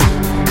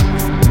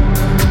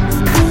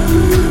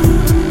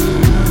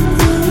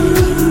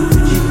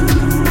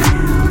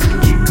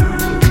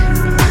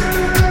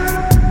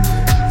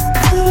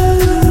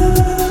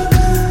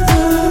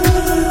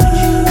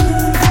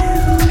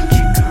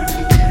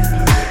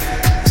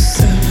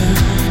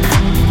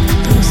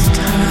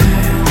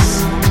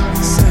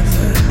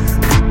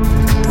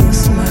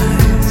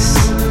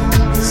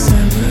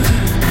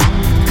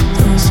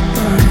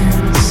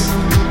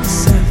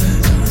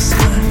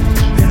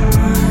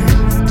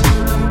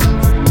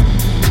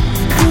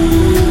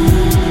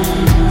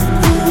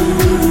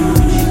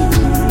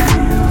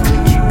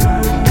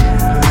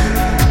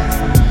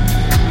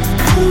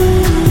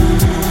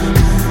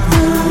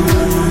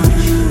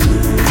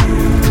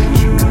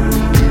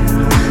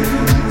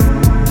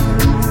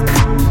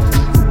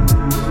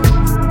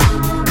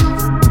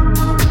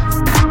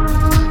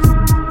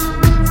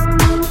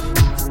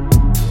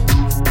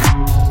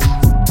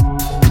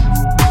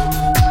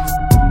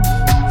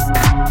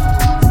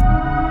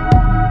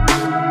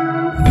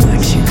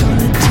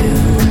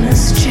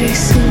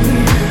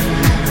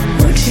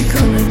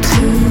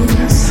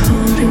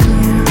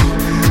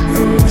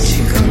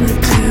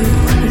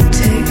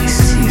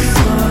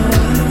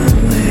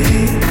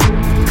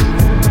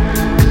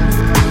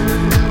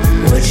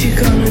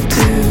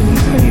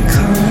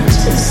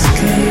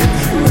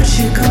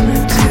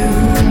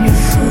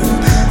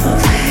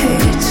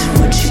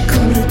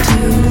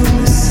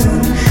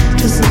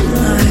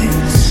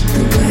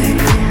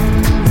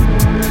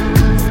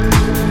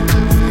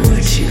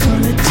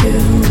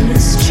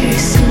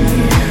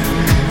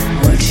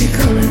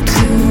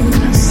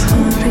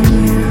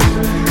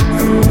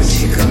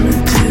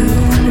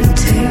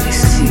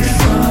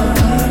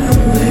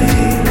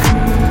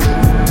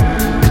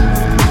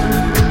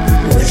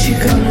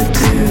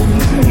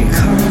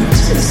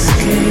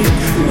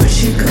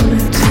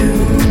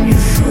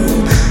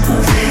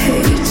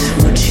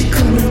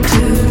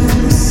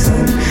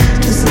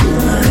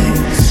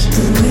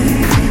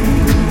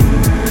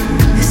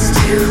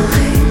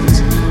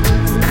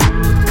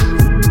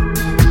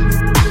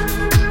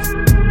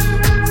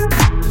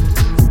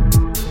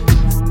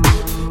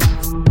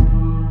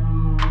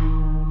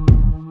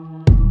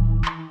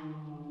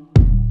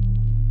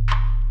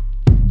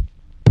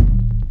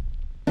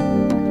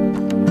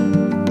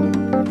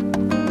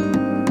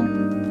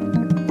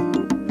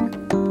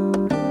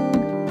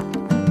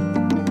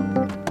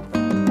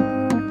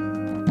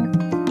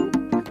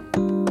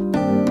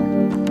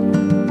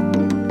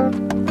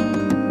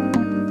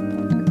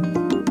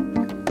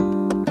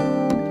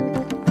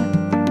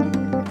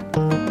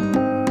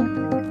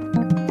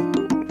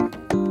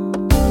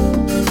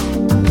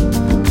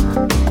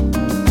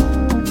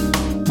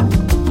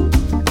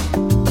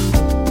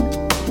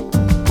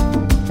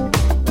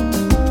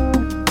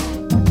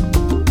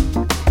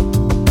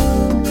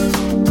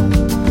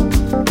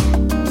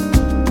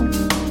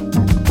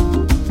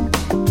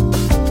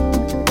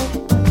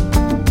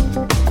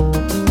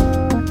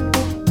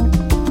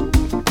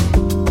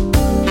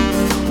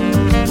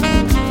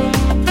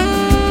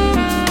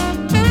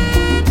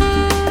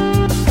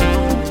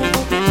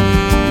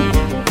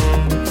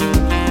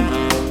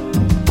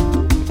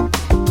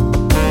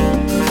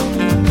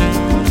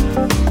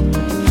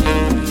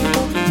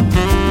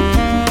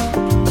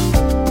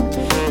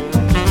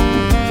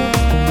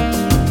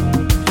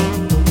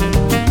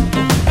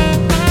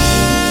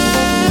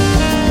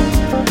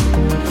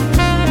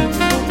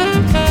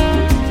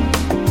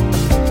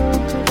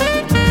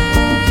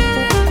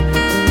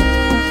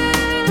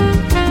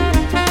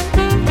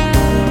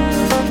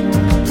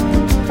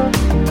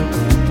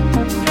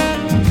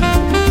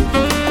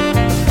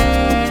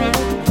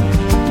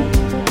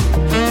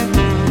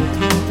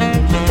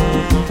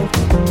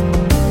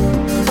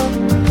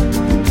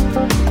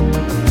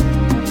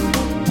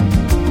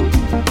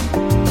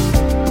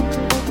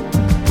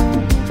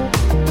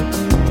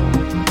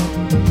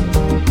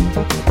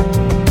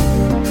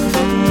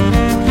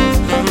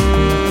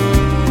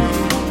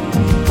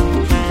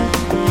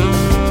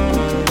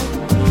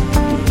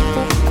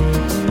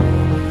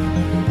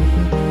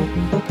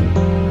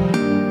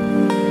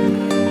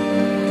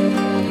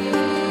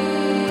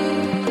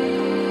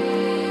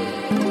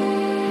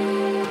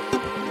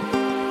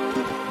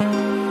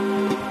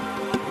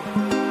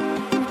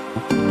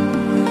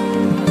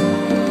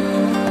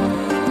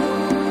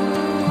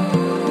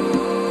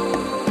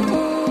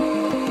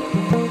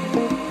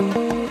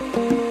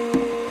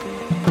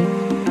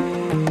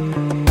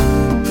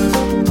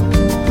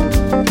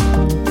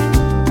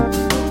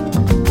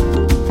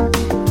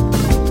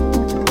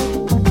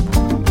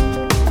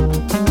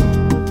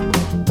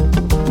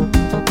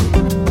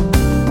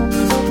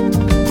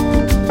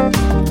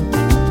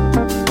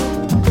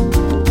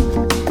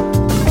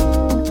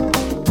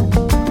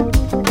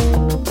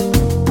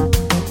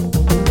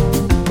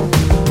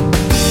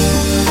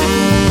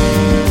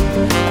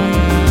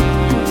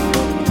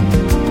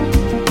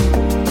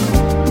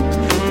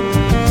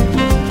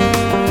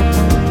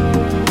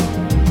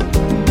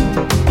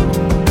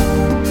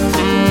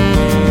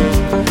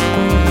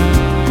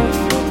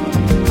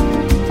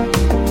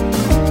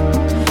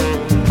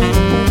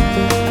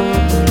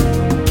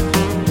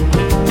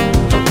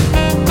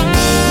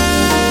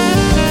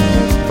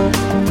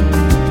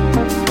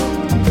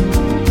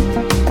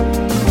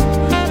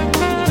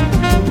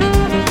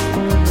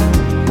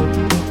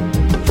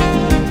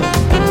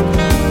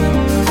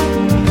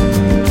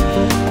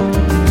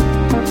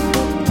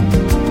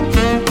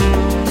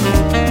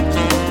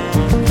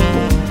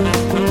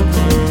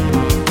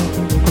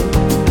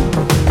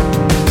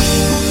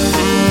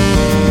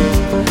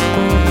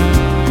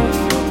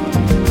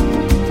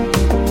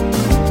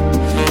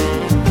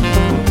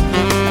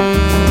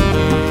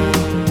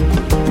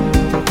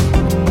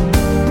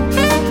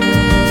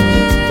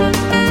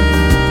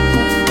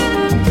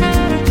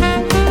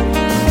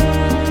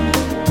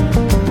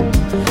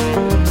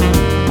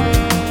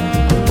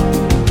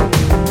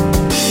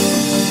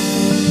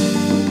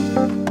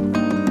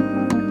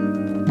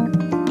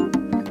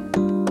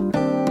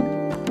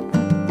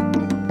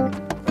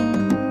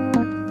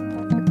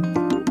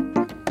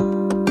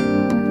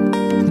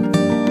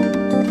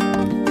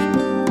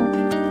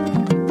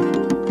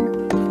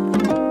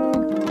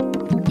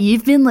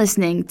 You've been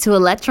listening to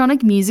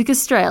Electronic Music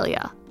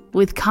Australia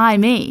with Kai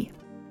Me